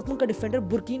डॉर्टमुंड का डिफेंडर,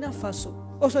 बुर्किना फासो,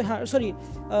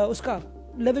 उसका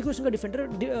लेवरक्यूसेन का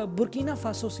डिफेंडर बुर्किना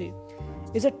फासो से,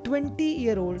 इज अ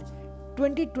 20-year-old,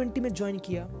 2020 में ज्वाइन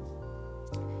किया,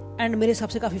 एंड मेरे हिसाब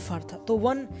से काफ़ी फार था. तो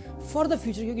वन फॉर द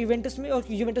फ्यूचर, क्योंकि यूवेंटस में, और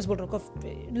यूवेंटस बोल रहा हूँ,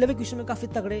 लेवरक्यूसेन में काफ़ी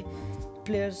तगड़े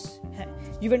प्लेयर्स हैं.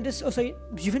 यूवेंटस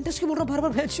क्यों बोल रहा हूँ बार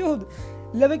बार, मैच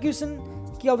लेवरक्यूसेन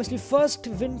की ऑब्वियसली फर्स्ट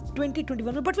विन 2021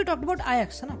 में. But we talked about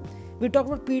Ajax है ना, we talked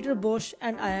about Peter Bosz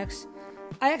and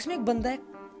Ajax में एक बंदा है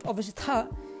ऑब्वियसली था,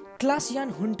 क्लास-यान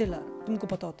हुंटेलार, तुमको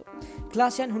पता हो तो.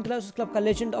 क्लास-यान हुंटेलार उस क्लब का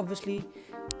लेजेंड ऑब्वियसली,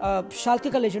 शाल्के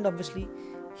का legend obviously.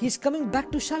 He is coming back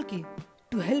to Schalke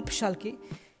to help Schalke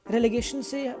relegation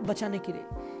से बचाने के लिए.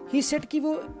 ही सेड कि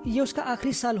वो ये उसका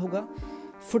आखिरी साल होगा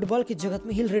फुटबॉल की जगत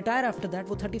में. He will retire after that,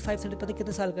 वो 35 पता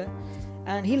कितने साल का है,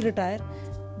 and he will retire,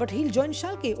 but he will join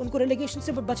Schalke उनको रेलेगेशन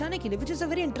से बचाने के लिए, which is a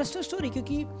very interesting story.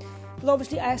 क्योंकि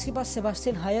ऑब्वियसली आयैक्स के पास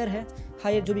सेबास्टियन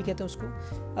हायर जो भी कहते हैं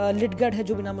उसको, लिडगार्ड है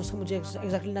जो भी नाम है उसका, मुझे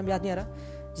एग्जैक्टली नाम याद नहीं आ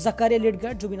रहा, जकारिया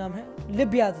लिडगार्ड जो भी नाम है,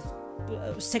 लिब्याद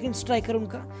सेकंड स्ट्राइकर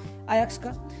उनका आयैक्स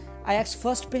का. आयैक्स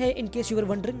फर्स्ट पे है in case you are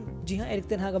wondering, जी हाँ, एरिक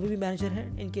टेन हाग अभी भी मैनेजर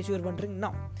है in case you are wondering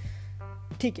now,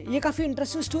 ठीक है. ये काफ़ी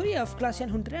इंटरेस्टिंग स्टोरी है of Klaas Jan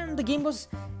Huntelaar, and the game was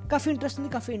काफ़ी इंटरेस्टिंग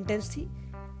थी, काफ़ी इंटेंस थी.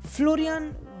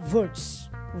 Florian Wirtz,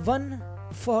 one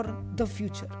for the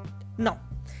future. Now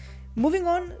moving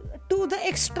on to the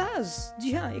extras.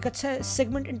 जी हाँ, एक अच्छा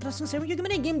सेगमेंट, इंटरेस्टिंग सेगमेंट, क्योंकि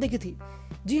मैंने गेम देखी थी,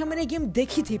 जी हाँ मैंने गेम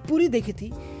देखी थी, पूरी देखी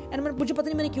थी, एंड मुझे पता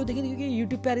नहीं मैंने क्यों देखी थी, क्योंकि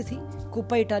यूट्यूब पे आ रही थी,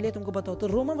 कोपा इटालिया तुमको पता हो तो,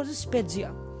 रोमा वर्सेस स्पेजिया.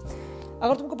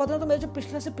 अगर तुमको पता हो तो मेरा जो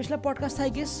पिछला पॉडकास्ट था आई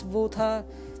गेस वो था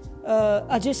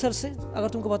अजय सर से, अगर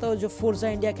तुमको पता हो, जो फोर्जा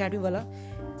इंडिया अकेडमी वाला,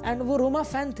 एंड वो रोमा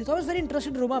फैन थे, तो I was very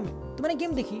interested Roma में. तो मैंने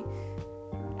गेम देखी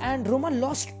and Roma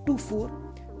lost 2-4.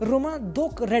 Roma 2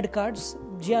 red cards,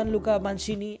 Gianluca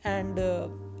Mancini and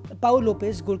Pau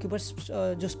Lopez goalkeeper,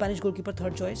 जो Spanish goalkeeper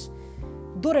third choice,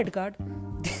 2 red card.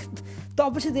 तो तो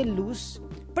ऑब्वियसली दे लूज।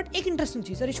 बट एक इंटरेस्टिंग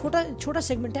चीज़, अरे छोटा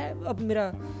सेगमेंट है अब मेरा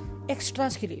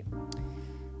एक्स्ट्रास के लिए।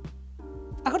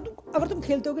 अगर तुम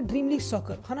खेलते हो कि ड्रीम लीग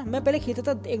सॉकर, है ना, मैं पहले खेलता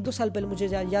था 1-2 साल पहले, मुझे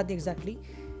याद नहीं एग्जैक्टली।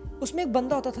 उसमें एक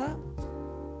बंदा होता था,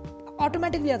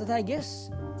 ऑटोमेटिकली आता था आई गेस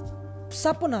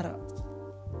सापोनारा,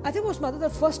 आई थिंक वो उसमें आता था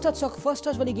फर्स्ट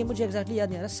टच वाली गेम, मुझे एग्जैक्टली याद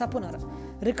नहीं आ रहा। सापोनारा,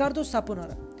 रिकार्डो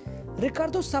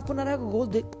सापोनारा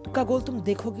का गोल तुम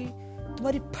देखोगे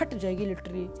तुम्हारी फट जाएगी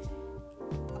लिटरली।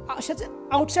 शायद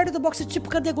आउटसाइड ऑफ द बॉक्स से चिप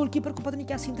कर दिया गोलकीपर को, पता नहीं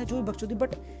क्या सीन था, जो भी बकचोदी,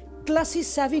 but classy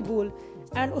savvy goal.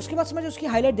 And उसके बाद मैं उसकी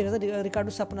हाईलाइट देख रहा था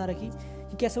रिकार्डो सापोनारा की,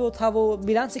 कि कैसे वो था, वो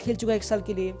मिलान से खेल चुका है 1 साल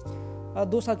के लिए,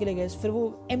 2 साल के लिए गए, फिर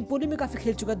वो एम्पोली में काफ़ी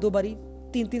खेल चुका है 2 बारी,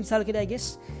 3 साल के लिए आई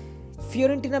गेस।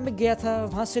 फियोरेंटीना में गया था,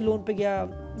 वहाँ से लोन पे गया,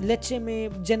 लेचे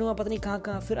में, जेनुआ, पता नहीं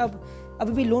कहाँ, फिर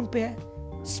अभी भी लोन पे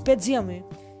है स्पेजिया में।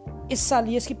 इस साल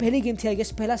ये इसकी पहली गेम थी आई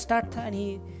गेस, पहला स्टार्ट था, and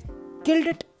he killed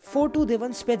it 4-2 they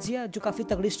won Spezia, जो काफ़ी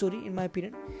तगड़ी story in my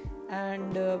opinion.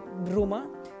 And Roma,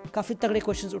 काफ़ी तगड़े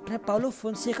क्वेश्चंस उठ रहे हैं पाउलो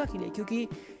फोंसेका के लिए, क्योंकि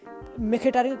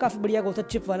मिखिटारियन का काफ़ी बढ़िया गोल था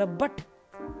चिप वाला, but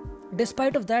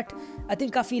despite of that I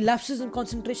think काफ़ी लैप्सेस इन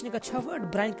कंसंट्रेशन, एक अच्छा वर्ड,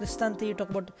 ब्रायन क्रिस्तांते, ये talk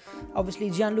about obviously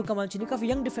Gianluca Mancini,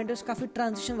 काफ़ी यंग डिफेंडर्स, काफ़ी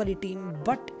ट्रांजिशन वाली टीम,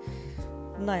 बट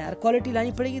ना यार क्वालिटी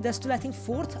लानी पड़ेगी। That's still I think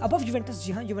 4th above Juventus.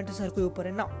 जी हाँ, यूवेंटस हर कोई ऊपर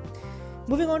है। Now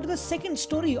moving on to the second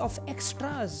story of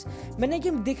extras. मैंने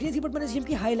गेम देख रही थी, बट मैंने इस गेम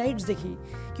की हाईलाइट्स देखी,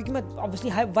 क्योंकि मैं obviously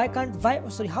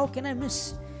how can I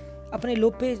miss अपने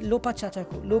लोपा चाचा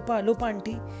को, Lopa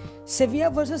aunty. Sevilla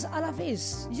versus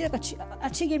Alaves, ये एक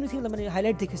अच्छी गेम नहीं थी, मतलब मैंने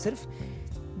हाईलाइट देखी सिर्फ,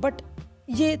 बट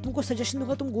ये तुमको सजेशन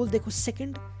दूंगा, तुम गोल देखो,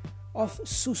 सेकंड ऑफ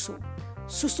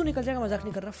सुसो निकल जाएगा, मजाक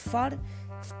नहीं कर रहा, फार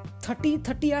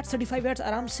 30 यार्ड्स 35 यार्ड्स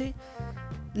आराम से,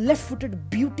 लेफ्ट फुटेड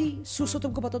ब्यूटी। सुसो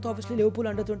तुमको पता तो ऑब्वियसली लिवरपूल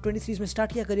अंडर 23 में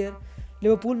स्टार्ट किया करियर,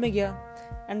 लिवरपूल में गया,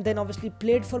 and then obviously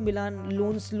played for Milan,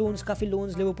 loans काफ़ी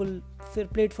लोन्स लिवरपूल, फिर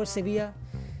played for Sevilla,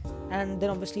 and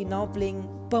then obviously now playing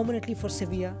permanently for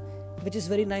Sevilla, which is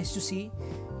very nice to see,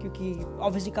 क्योंकि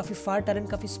obviously काफ़ी far talent,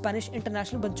 काफ़ी Spanish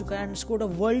international बन चुका है, and scored a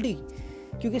वर्ल्डी,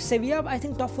 क्योंकि सेविया I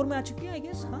think top 4 में आ चुकी है आई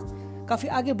गेस, हाँ काफ़ी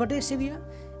आगे बढ़ रही Sevilla,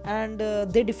 and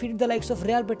they defeated the likes of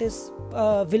Real Betis,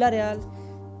 Villarreal,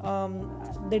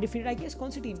 they defeated I guess, कौन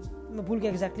सी टीम मैं भूल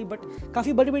गया एग्जैक्टली, बट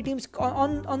काफ़ी बड़ी teams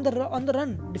on the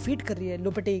run defeat कर रही है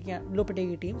लोपेटेगी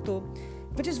की टीम, तो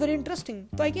विच इज़ वेरी इंटरेस्टिंग।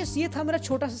 तो आई गेस ये था मेरा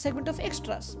छोटा सा सेगमेंट ऑफ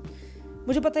एक्स्ट्रास।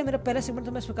 मुझे पता है मेरा पहला सेगमेंट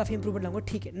था, मैं इसमें काफ़ी इंप्रूवमेंट लाऊंगा,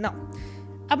 ठीक है ना।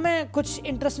 अब मैं कुछ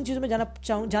इंटरेस्टिंग चीज़ों में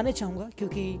जाने चाहूँगा,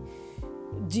 क्योंकि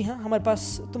जी हाँ, हमारे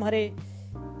पास तुम्हारे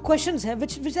क्वेश्चंस हैं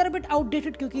which are a bit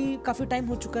outdated, क्योंकि काफ़ी टाइम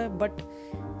हो चुका है। बट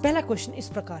पहला क्वेश्चन इस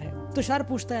प्रकार है, तुषार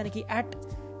पूछता है, यानी कि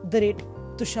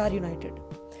 @Tushar United,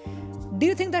 do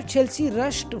you think that Chelsea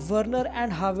rushed Werner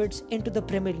and Havertz into the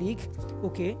Premier League?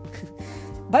 Okay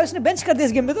भाई, उसने बेंच कर दिया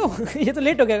इस गेम में, तो ये तो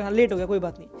लेट हो गया, कोई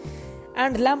बात नहीं।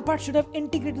 And Lampard should have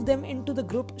integrated them into the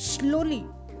group slowly,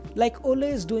 like Ole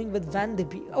is doing with Van de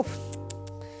Beek. Oh,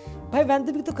 भाई Van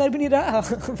de Beek तो कर भी नहीं रहा,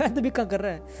 Van de Beek कहाँ कर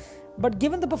रहा है? But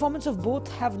given the performance of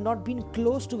both have not been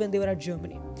close to when they were at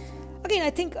Germany. Again,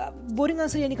 I think boring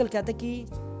answer ये निकल के आता है कि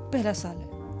पहला साल है,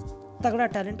 तगड़ा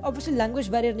टैलेंट, obviously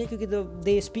language barrier नहीं, क्योंकि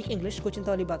they speak English, कोई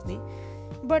चिंता वाली बात नहीं,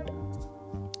 but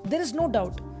there is no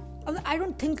doubt. I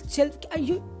don't think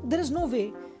there is no way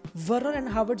Werner and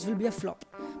Havertz will be a flop.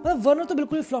 मतलब वर्नर तो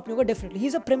बिल्कुल ही फ्लॉप नहीं होगा, definitely he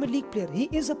is a premiere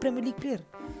league player,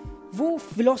 वो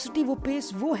वेलोसिटी, वो पेस,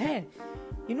 वो है,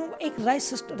 यू नो, एक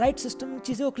राइट सिस्टम,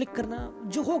 चीज़ें को क्लिक करना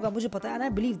जो होगा, मुझे पता है, एंड आई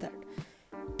बिलीव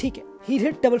दैट, ठीक है, ही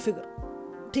हिट डबल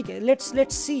फिगर, ठीक है,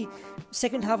 let's see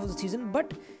second half of the season,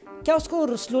 but क्या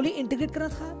उसको स्लोली इंटीग्रेट करना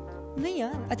था? नहीं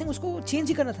यार, आई थिंक उसको चेंज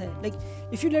ही करना था, like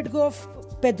if you let go of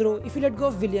Pedro, if you let go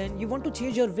of विलियन, you want to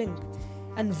change your wing,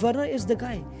 and Werner is the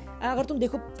guy. अगर तुम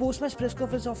देखो post match press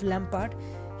conference of Lampard,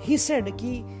 he said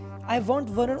कि I want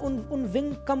Werner उन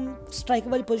wing कम strike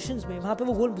वाली positions में, वहाँ पे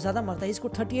वो गोल ज़्यादा मारता है, इसको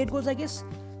 38 गोल्स आई गेस,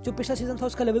 जो पिछला सीजन था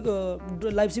उसका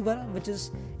लाइप्जिग वाला, विच इज़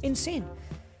इनसेन।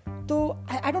 तो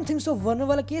आई डोंट थिंक सो वर्नर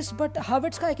वाला केस, बट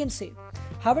हावर्ट्स का आई कैन से,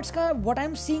 हावर्ट्स का what I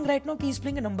am seeing right now कि ही इज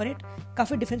प्लेइंग नंबर 8,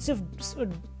 काफ़ी डिफेंसिव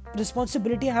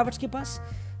रिस्पॉन्सिबिलिटी है हावर्ट्स के पास,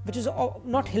 which is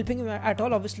not helping him at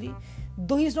all obviously,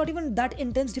 though he is not even that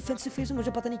intense defensive phase में,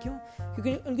 मुझे पता नहीं क्यों,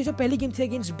 क्योंकि उनकी जो पहली गेम थी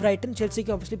अगेंस्ट ब्राइटन, चेल्सी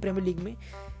की ऑब्वियसली प्रीमियर लीग में,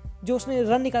 जो उसने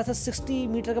रन निकाला था 60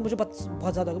 मीटर का, मुझे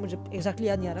बहुत ज़्यादा होगा, मुझे एक्जैक्टली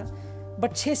याद नहीं आ रहा,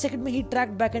 बट 6 सेकंड में ही ट्रैक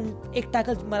बैक एंड एक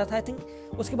टैकल मारा था आई थिंक।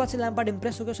 उसके बाद से लैम्पार्ड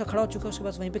इंप्रेस हो गया, उसका खड़ा हो चुका है, उसके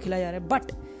बाद वहीं पे खिलाया जा रहा है।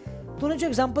 बट तूने जो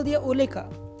एग्जांपल दिया ओले का,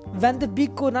 वैन द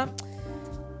बीक को ना,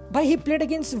 भाई he played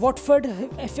against Watford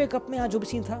FA cup में, जो भी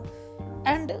सीन था,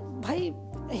 एंड भाई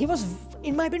he was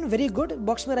in my opinion very good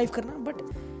box में अराइव करना, बट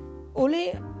ओले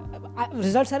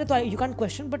रिजल्ट्स आ रहे तो you can't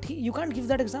question, but you can't give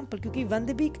that example, क्योंकि when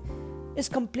the beak is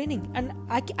complaining, and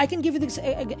I can give you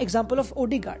the example of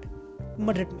Odegaard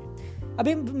Madrid में.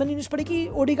 अभी मैंने news पढ़ी कि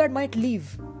Odegaard might leave.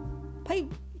 भाई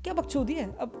क्या बकचोदी है,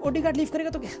 अब Odegaard लीव करेगा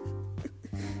तो क्या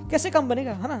कैसे काम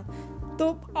बनेगा, है ना. तो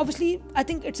obviously I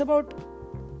think it's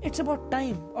about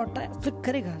time, और क्लिक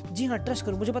करेगा. जी हाँ, ट्रस्ट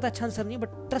करो. मुझे पता अच्छा आंसर नहीं है,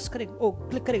 बट ट्रस्ट करेगा. ओ,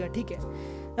 क्लिक करेगा, ठीक है.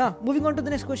 हाँ, moving on to the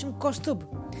next question. Kaustubh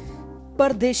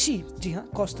Pardeshi, जी हाँ,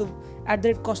 कौस्तुभ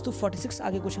 @कौस्तुभ46.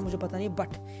 आगे क्वेश्चन मुझे पता नहीं, but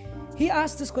he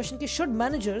asked this question कि should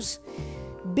managers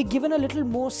be given a little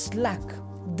more slack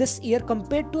this year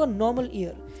compared to a normal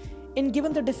year in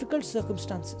given the difficult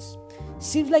circumstances.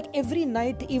 Seems like every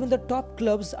night even the top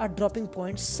clubs are dropping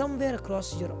points somewhere across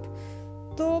Europe.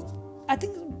 So I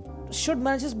think should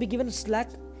managers be given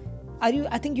slack?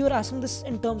 I think you are asking this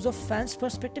in terms of fans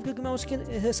perspective, क्योंकि मैं उसके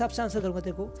हिसाब से answer करूँगा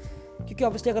तेरे को. क्योंकि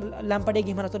obviously अगर लैम्पार्ड एक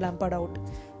गेम हारा तो लैम्पार्ड आउट,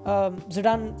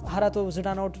 जिडान हारा तो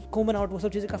जिडान आउट, कोमन आउट, वो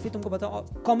सब चीज़ें काफ़ी तुमको पता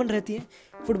कॉमन रहती हैं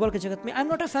फुटबॉल के जगत में. I am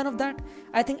not a fan of that.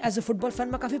 I think as a football fan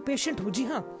मैं काफ़ी पेशेंट हूँ. जी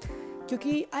हाँ,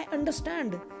 क्योंकि आई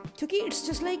अंडरस्टैंड, क्योंकि इट्स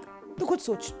जस्ट लाइक, तू खुद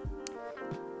सोच,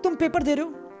 तुम पेपर दे रहे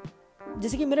हो.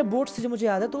 जैसे कि मेरे बोर्ड्स थे जो मुझे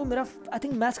याद है, तो मेरा आई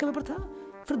थिंक मैथ्स का पेपर था,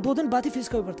 फिर 2 दिन बाद ही फिजिक्स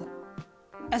का पेपर था.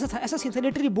 ऐसा सीन था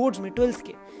लिटरली बोर्ड्स में 12th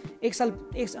के. एक साल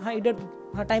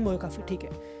टाइम हो गया काफ़ी, ठीक है.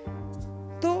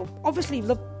 तो ऑब्वियसली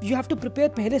मतलब यू हैव टू प्रिपेयर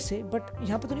पहले से, बट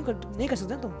यहाँ पे तो नहीं कर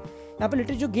सकते तुम. यहाँ पे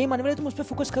लिटरली जो गेम आने वाले तुम उस पर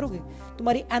फोकस करोगे,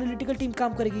 तुम्हारी एनालिटिकल टीम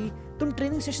काम करेगी. तुम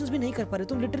ट्रेनिंग सेशंस भी नहीं कर पा रहे,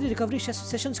 तुम लिटरली रिकवरी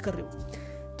सेशंस कर रहे हो.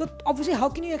 तो obviously how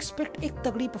can you expect एक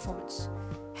तगड़ी performance.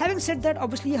 Having said that,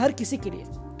 obviously हर किसी के लिए,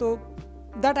 तो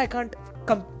that I can't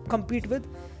compete with.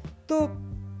 तो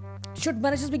should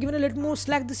managers be given a little more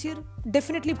slack this year?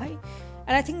 Definitely भाई.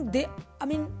 And I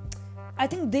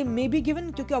think they may be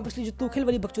given, क्योंकि obviously जो तुखेल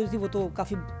वाली बकचोदी थी वो तो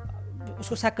काफ़ी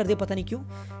उसको सैक कर दिया, पता नहीं क्यों,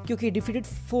 क्योंकि डिफीटेड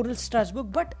 4-0 स्ट्रासबर्ग.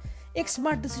 बट एक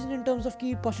smart decision in terms of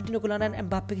कि पोचेटिनो को लाना एंड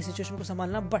एम्बाप्पे की सिचुएशन को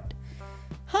संभालना. बट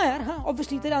हाँ यार, हाँ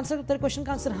ऑब्वियसली तेरे क्वेश्चन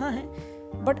का आंसर हाँ है,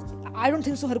 but I don't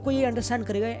think so हर कोई ये अंडरस्टैंड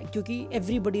करेगा, क्योंकि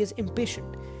एवरीबडी इज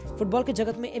इम्पेशेंट. फुटबॉल के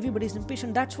जगत में everybody is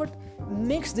impatient. That's what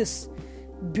makes this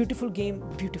beautiful game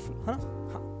beautiful, है ना.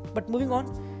 हाँ, but moving on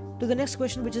to the next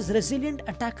question, which is resilient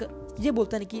attacker. ये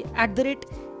बोलता है कि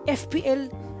 @FPL_SCY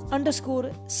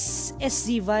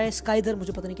स्काइदर,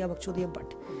 मुझे पता नहीं क्या बकचोदी है,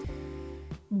 but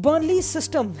Burnley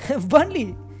system Burnley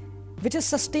which is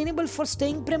sustainable for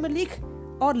staying Premier League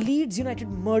और लीड्स यूनाइटेड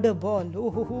मर्डर बॉल.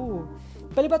 ओहो,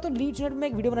 पहली बात तो लीड्स यूनाइटेड में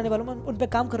एक वीडियो बनाने वाला हूँ, उन पर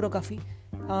काम कर रहा हूँ काफ़ी.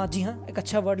 जी हाँ, एक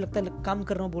अच्छा वर्ड लगता है, काम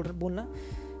कर रहा हूँ बोलना.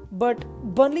 But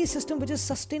Burnley system which is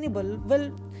sustainable,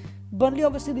 well Burnley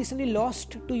obviously recently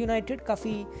lost to United.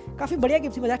 काफ़ी बढ़िया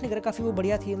गेम थी, मजाक नहीं कर रहा, काफ़ी वो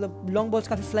बढ़िया थी, मतलब लॉन्ग बॉल्स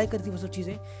काफ़ी फ्लाई करती थी वो सब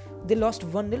चीज़ें. They lost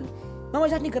 1-0. मैं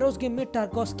मजाक नहीं कर रहा. उस गेम में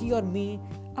टारकोस्की और मी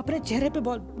अपने चेहरे पे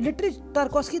बॉल, लिटरली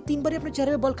टारकोस्की 3 बार अपने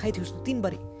चेहरे पे बॉल खाई थी उसने, 3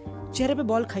 बार चेहरे पे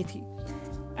बॉल खाई थी,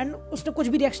 एंड उसने कुछ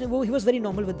भी रिएक्शन, वो he was very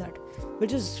normal with that,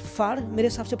 which is far मेरे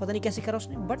हिसाब से, पता नहीं कैसे करा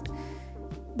उसने. बट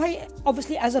भाई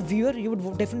obviously as a viewer you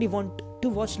would definitely want to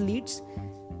watch Leeds,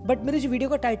 but मेरे जो वीडियो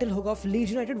का टाइटल होगा of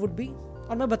Leeds United would be,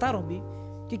 और मैं बता रहा हूँ भी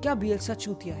कि क्या बिएल्सा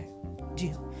चूतिया है. जी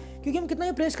हाँ, क्योंकि हम कितना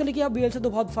ही प्रेस कर ले कि आप बिएल्सा तो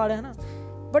बहुत फाड़ है ना,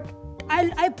 बट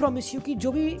आई प्रॉमिस यू कि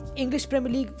जो भी इंग्लिश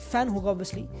प्रीमियर लीग फैन होगा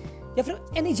ऑब्वियसली, या फिर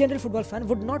any general football fan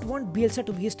would not want बिएल्सा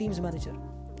to be his teams manager,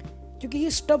 क्योंकि ही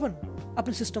स्टबन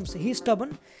अपने सिस्टम से, ही स्टबन.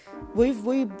 वही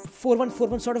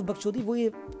 4-1 सॉर्ट ऑफ बकचोदी, वही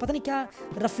पता नहीं क्या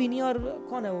रफीनिया और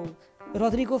कौन है वो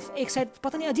रॉड्रिगो एक साइड,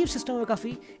 पता नहीं अजीब सिस्टम है.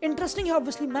 काफ़ी इंटरेस्टिंग है,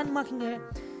 ऑब्वियसली मैन मार्किंग है,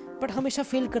 बट हमेशा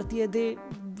फेल करती है. They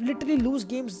literally loose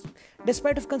games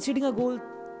despite of conceding a goal.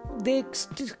 They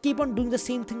keep on doing the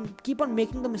same thing, keep on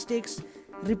making the mistakes,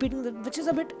 repeating the, which is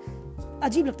a bit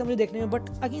अजीब लगता है मुझे देखने में. But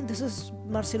again this is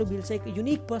Marcelo बिएल्सा, एक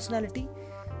unique personality,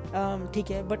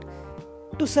 ठीक है. But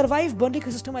to survive Burnley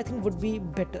का system I think would be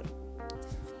better,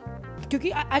 क्योंकि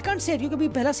आई कांट से, क्योंकि अभी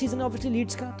पहला सीजन है ऑब्वियसली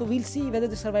लीड्स का, तो we'll see whether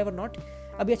they survive और नॉट.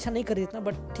 अभी अच्छा नहीं कर रही इतना,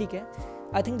 बट ठीक है.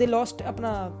 आई थिंक दे लॉस्ट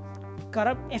अपना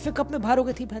FA कप में बाहर हो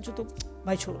गई थी भैंचो, तो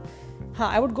भाई छोड़ो.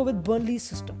 हाँ, I would go with Burnley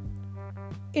system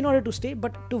in order to stay,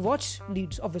 but to watch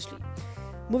Leeds obviously.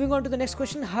 Moving on to the next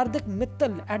question, Hardik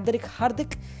Mittal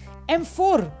 @Hardik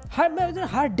M4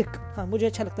 Hardik, हाँ मुझे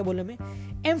अच्छा लगता है बोलने में,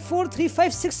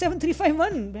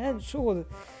 M43567351. Man, sure.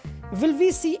 Will we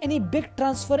see any big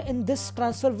transfer in this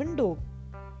transfer window?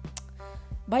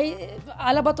 भाई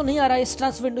आलाबा तो नहीं आ रहा है इस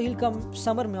transfer window, he'll come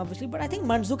summer में obviously, but I think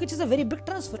Mandzukic is a very big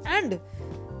transfer. And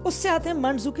उससे आते हैं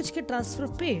Mandzukic के ट्रांसफर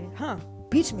पे, हाँ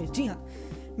बीच में, जी हाँ.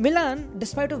 Milan,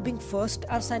 despite of being first,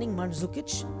 are signing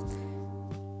Mandzukic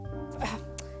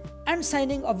and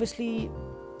signing obviously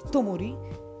Tomori,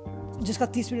 जिसका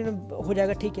 30 मिनट में हो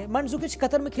जाएगा, ठीक है. Mandzukic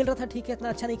कतर में खेल रहा था, ठीक है, इतना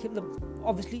अच्छा नहीं खेल, मतलब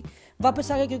obviously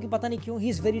वापस आ गया, क्योंकि पता नहीं क्यों. He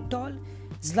is very tall,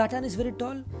 Zlatan is very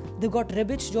tall, they got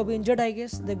Rebic जो भी injured I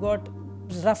guess, they got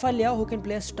Rafa Liao who can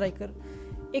play striker,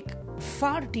 एक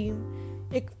फार टीम,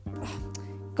 एक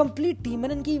कंप्लीट टीम।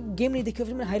 मैंने इनकी गेम नहीं देखी,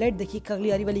 फिर मैंने हाईलाइट देखी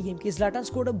काग्लियारी वाली गेम की। Zlatan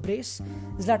scored a brace,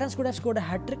 Zlatan scored a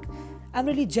hat trick. I am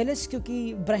really jealous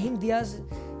क्योंकि ब्राहिम दियाज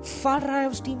फाड़ रहा है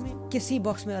उस टीम में, किसी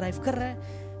बॉक्स में अराइव कर रहा है,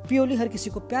 पियोली हर किसी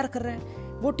को प्यार कर रहा है।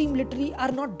 वो team literally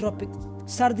are not dropping.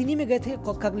 सार्दिनी में गए थे,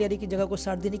 काग्लियारी की जगह को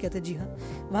सार्दिनी कहते हैं, जी हाँ,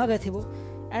 वहाँ गए थे वो।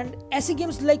 एंड ऐसी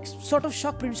games like sort of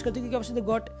shock produce करती है, क्योंकि obviously they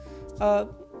got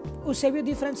उसेबियो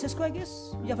D Francisco I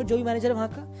guess, या फिर जो भी मैनेजर है वहाँ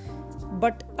का।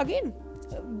 बट अगेन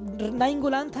नाइन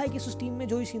गोलान था कि उस टीम में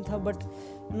जो ही सीन था, बट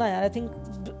ना यार, आई थिंक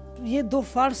ये दो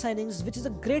फार signings which is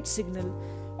a great signal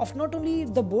of not only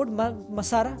the board,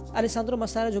 मसारा, अलेसांद्रो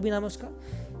मसारा जो भी नाम है उसका,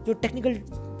 जो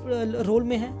टेक्निकल रोल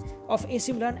में है, of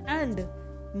AC Milan, and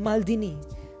माल्दीनी।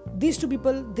 These two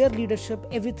people, their leadership,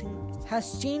 everything has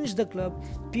changed the club.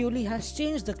 Pioli has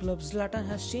changed the club. Zlatan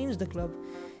has changed the club.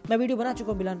 मैं video बना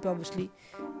चुका हूँ मिलान पे obviously,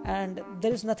 and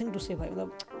there is nothing to say भाई,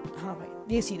 मतलब हाँ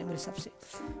भाई ये सीन है मेरे हिसाब से।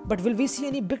 But will we see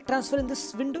any big transfer in this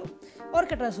window? और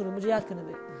क्या ट्रांसफर है मुझे याद करने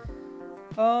दे।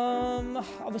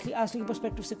 Obviously आर्सेनल के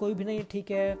पर्सपेक्टिव से कोई भी नहीं,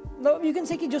 ठीक है। You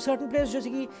can say कि जो certain players जैसे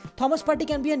कि Thomas party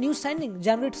can be a new signing,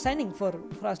 January signing for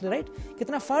Arsenal, right.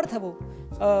 कितना फार था वो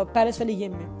पैलेस वाली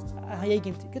गेम में, हाँ यही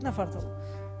गेम थी, कितना फार था वो,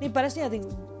 नहीं पैलेस नहीं, आई थिंक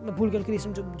मैं भूल गया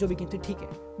क्रिएशन जो भी गेम थी, ठीक है।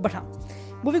 बट हाँ,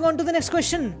 moving on to the next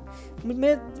question,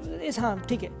 हाँ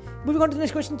ठीक है, moving on to the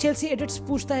next question. Chelsea edits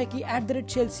पूछता है कि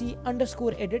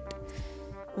 @Chelsea_edit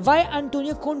Y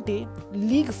Antonio कोंटे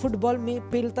league football में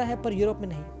पेलता है पर यूरोप में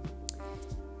नहीं।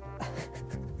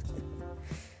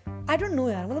 आई डोंट नो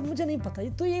यार, मतलब मुझे नहीं पता।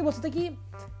 तो ये बोल सकता है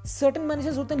कि सर्टेन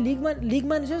मैनेजर्स होते हैं लीग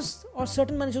मैनेजर्स, और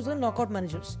सर्टेन मैनेजर्स होते हैं नॉकआउट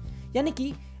मैनेजर्स। यानी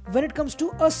कि when it comes to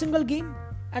a single game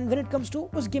and when it comes to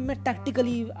उस गेम में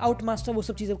टैक्टिकली आउट मास्टर वो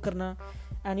सब चीज़ें करना,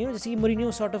 एंड यू नो जैसे कि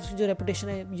मोरिनियो सॉर्ट ऑफ जो रेपुटेशन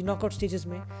है नॉकआउट स्टेजेस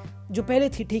में जो पहले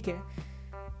थी, ठीक है,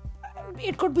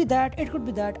 it could be that,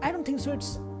 I don't think so.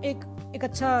 It's एक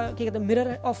अच्छा क्या कहते हैं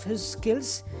mirror of his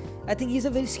skills. I think he is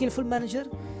a very skilful manager,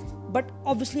 but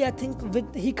obviously I think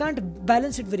with he can't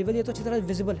balance it very well. ये तो अच्छी तरह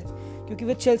visible है, क्योंकि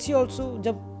विद चेल्सी ऑल्सो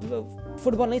जब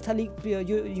फुटबॉल नहीं था, league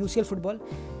UCL football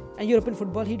and European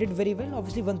football, he did very well,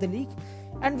 obviously won the league.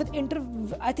 And with Inter,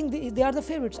 I think they are the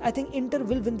favorites. I think Inter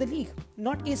will win the league,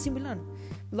 not AC Milan,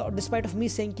 despite of me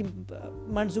saying कि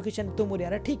Mandzukic and Tomori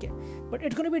are ठीक है, but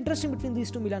it's going to be interesting between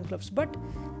these two Milan clubs. But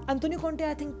Antonio Conte,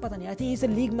 I think पता नहीं, I think he's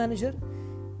a league manager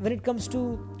when it comes to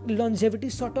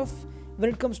longevity sort of,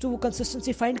 when it comes to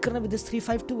consistency find करना with this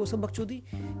 3-5-2 वो सब बकचोदी,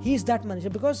 he is that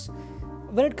manager. Because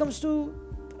when it comes to,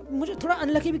 मुझे थोड़ा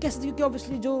unlucky भी कह सकती हूँ, क्योंकि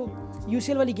ऑब्वियसली जो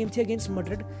UCL वाली गेम थी अगेंस्ट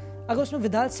मैड्रिड, अगर उसमें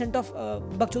विदाल सेंट ऑफ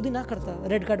बकचोदी ना करता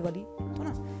रेड कार्ड वाली, तो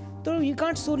ना, तो you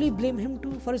can't solely blame him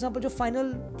too. For example जो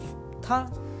फाइनल था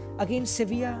अगेंस्ट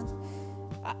सेविया,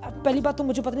 पहली बात तो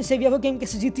मुझे पता नहीं सेविया वो गेम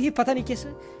कैसे जीती है, पता नहीं कैसे,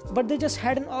 but they just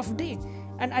had an off day,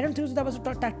 and I don't think that was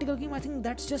a tactical game. I think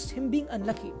that's just him being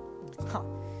unlucky. हाँ,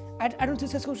 आई डोंट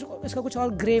थिंक इसका कुछ और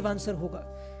ग्रेव आंसर होगा,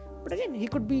 but again he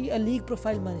could be a league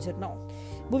profile manager. Now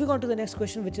moving on to the next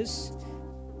question which is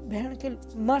बहन के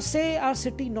मार्से are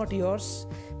city not yours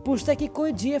पूछता है कि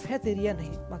कोई GF है तेरी या नहीं,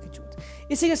 बाकी चूत।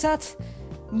 इसी के साथ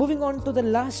moving on to the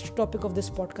last topic of this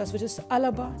podcast which is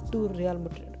Alaba to real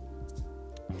Madrid.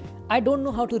 I don't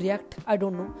know how to react, I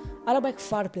don't no. अलाबा एक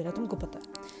फार प्लेयर है, तुमको पता है।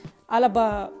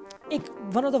 अलाबा एक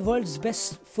one of the world's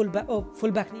best full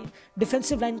back नहीं,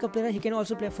 defensive line का player है। He can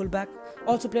also play full back,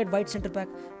 also play wide centre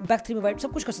back three में वाइड,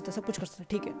 सब कुछ कर सकता है,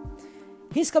 ठीक है।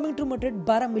 ही is coming to Madrid,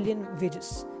 12 million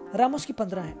wages, Ramos की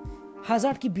 15 है,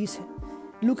 हज़ार्ड की 20 है,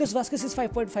 लूकास वास्केस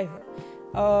 5.5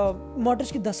 है,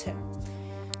 मॉड्रिच की 10 है।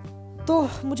 तो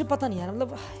मुझे पता नहीं यार,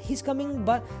 मतलब ही इज कमिंग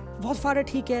बहुत फार है,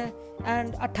 ठीक है,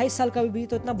 एंड 28 साल का भी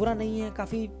तो इतना बुरा नहीं है,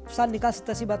 काफ़ी साल निकाल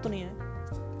सकता है, ऐसी बात तो नहीं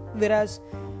है। वेराज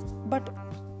बट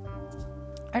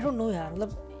आई डोंट नो यार,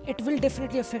 मतलब it will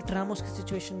definitely affect Ramos की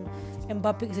सिचुएशन,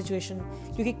 एम्बापे की सिचुएशन,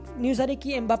 क्योंकि न्यूज़ आ रही है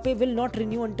कि Mbappe will not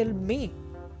renew until मई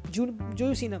जून,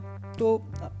 जो सीन है। तो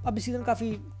अभी सीजन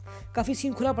काफ़ी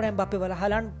सीन खुला पड़ा है एम्बापे वाला,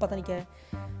 हालांड पता नहीं क्या है।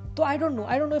 तो आई don't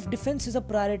know if defence is a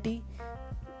priority,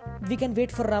 we can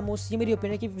wait for Ramos. ये मेरी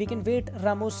ओपिनियन है कि we can wait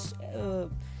Ramos,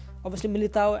 obviously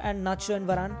मिलिताओ and nacho and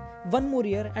वरान, 1 more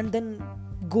year and then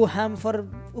go ham for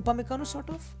उपामेकानो sort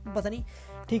of, पता नहीं,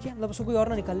 ठीक है, मतलब उसको कोई और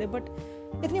ना निकाल ले। बट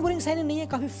इतनी बोरिंग साइनिंग नहीं है,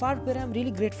 काफ़ी फार प्लेयर है। आई एम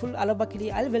रियली ग्रेटफुल अलाबा के लिए।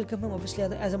 I will welcome him obviously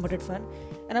as a Madrid fan,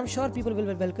 and I am sure people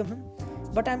will welcome him,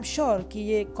 but I am sure कि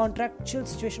ये कॉन्ट्रैक्चुअल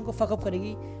सिचुएशन को फकअप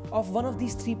करेगी of one of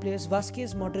these 3 players,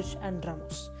 Vazquez, Modric and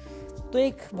Ramos. तो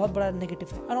एक बहुत बड़ा negative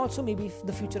है, and also may be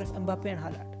the future of Mbappe and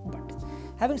हालांड।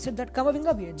 But having said that,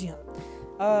 कामाविंगा भी है, जी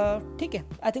हाँ, ठीक है।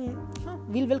 आई थिंक हाँ,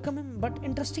 we'll welcome him, but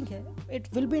interesting है, it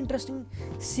will be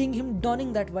interesting seeing him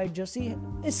dawning that white Jersey.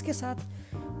 इसके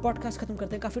साथ पॉडकास्ट खत्म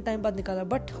करते हैं, काफ़ी टाइम बाद निकाला,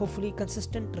 बट होपफुली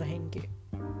कंसिस्टेंट रहेंगे।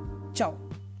 चाओ।